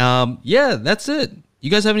 That's it. You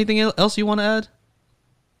guys have anything else you want to add?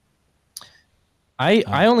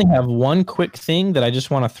 I only have one quick thing that I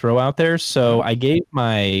just want to throw out there. So I gave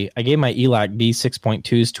my ELAC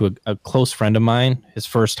B6.2s to a close friend of mine, his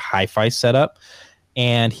first HiFi setup,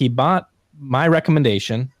 and he bought my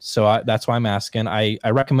recommendation. So that's why I'm asking. I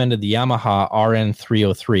recommended the Yamaha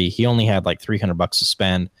RN303. He only had like $300 to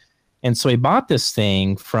spend, and so he bought this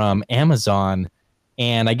thing from Amazon.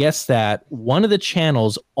 And I guess that one of the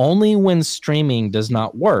channels only when streaming does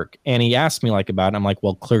not work. And he asked me about it. I'm like,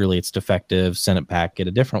 well, clearly it's defective. Send it back, get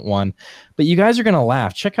a different one. But you guys are going to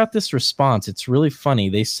laugh. Check out this response. It's really funny.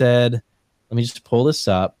 They said, let me just pull this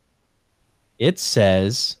up. It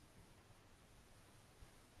says,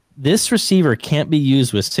 This receiver can't be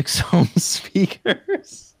used with 6-ohm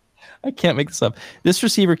speakers. I can't make this up. This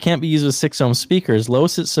receiver can't be used with 6-ohm speakers.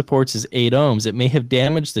 Lowest it supports is 8 ohms. It may have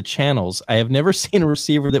damaged the channels. I have never seen a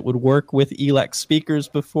receiver that would work with ELAC speakers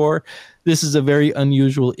before. This is a very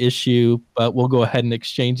unusual issue, but we'll go ahead and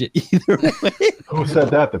exchange it either way. Who said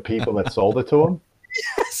that? The people that sold it to him?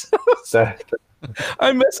 Yes. That,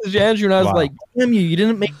 I messaged Andrew and I was Wow. like, damn you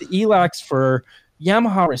didn't make the ELACs for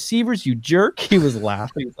Yamaha receivers, you jerk. He was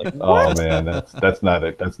laughing. He was like, what? oh man, that's not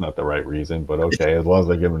it. That's not the right reason, but okay, as long as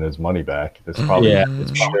they give him his money back, it's probably Yeah.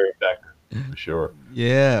 it's probably effective, for sure.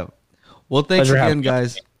 Yeah. Well, thanks Pleasure again, having you.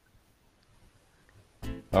 guys.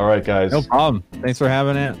 All right, guys. No problem. Thanks for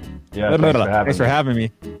having it. Yeah, thanks for having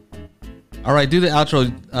me. me. All right, do the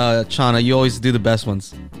outro, Chana. You always do the best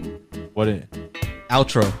ones. What it?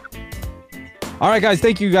 Outro. All right, guys.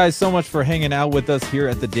 Thank you guys so much for hanging out with us here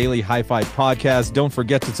at the Daily HiFi Podcast. Don't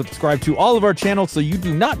forget to subscribe to all of our channels so you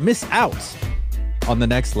do not miss out on the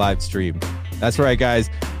next live stream. That's right, guys.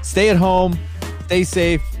 Stay at home, stay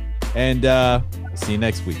safe, and see you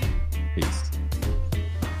next week. Peace.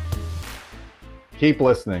 Keep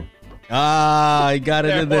listening. Ah, I got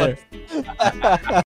it in there.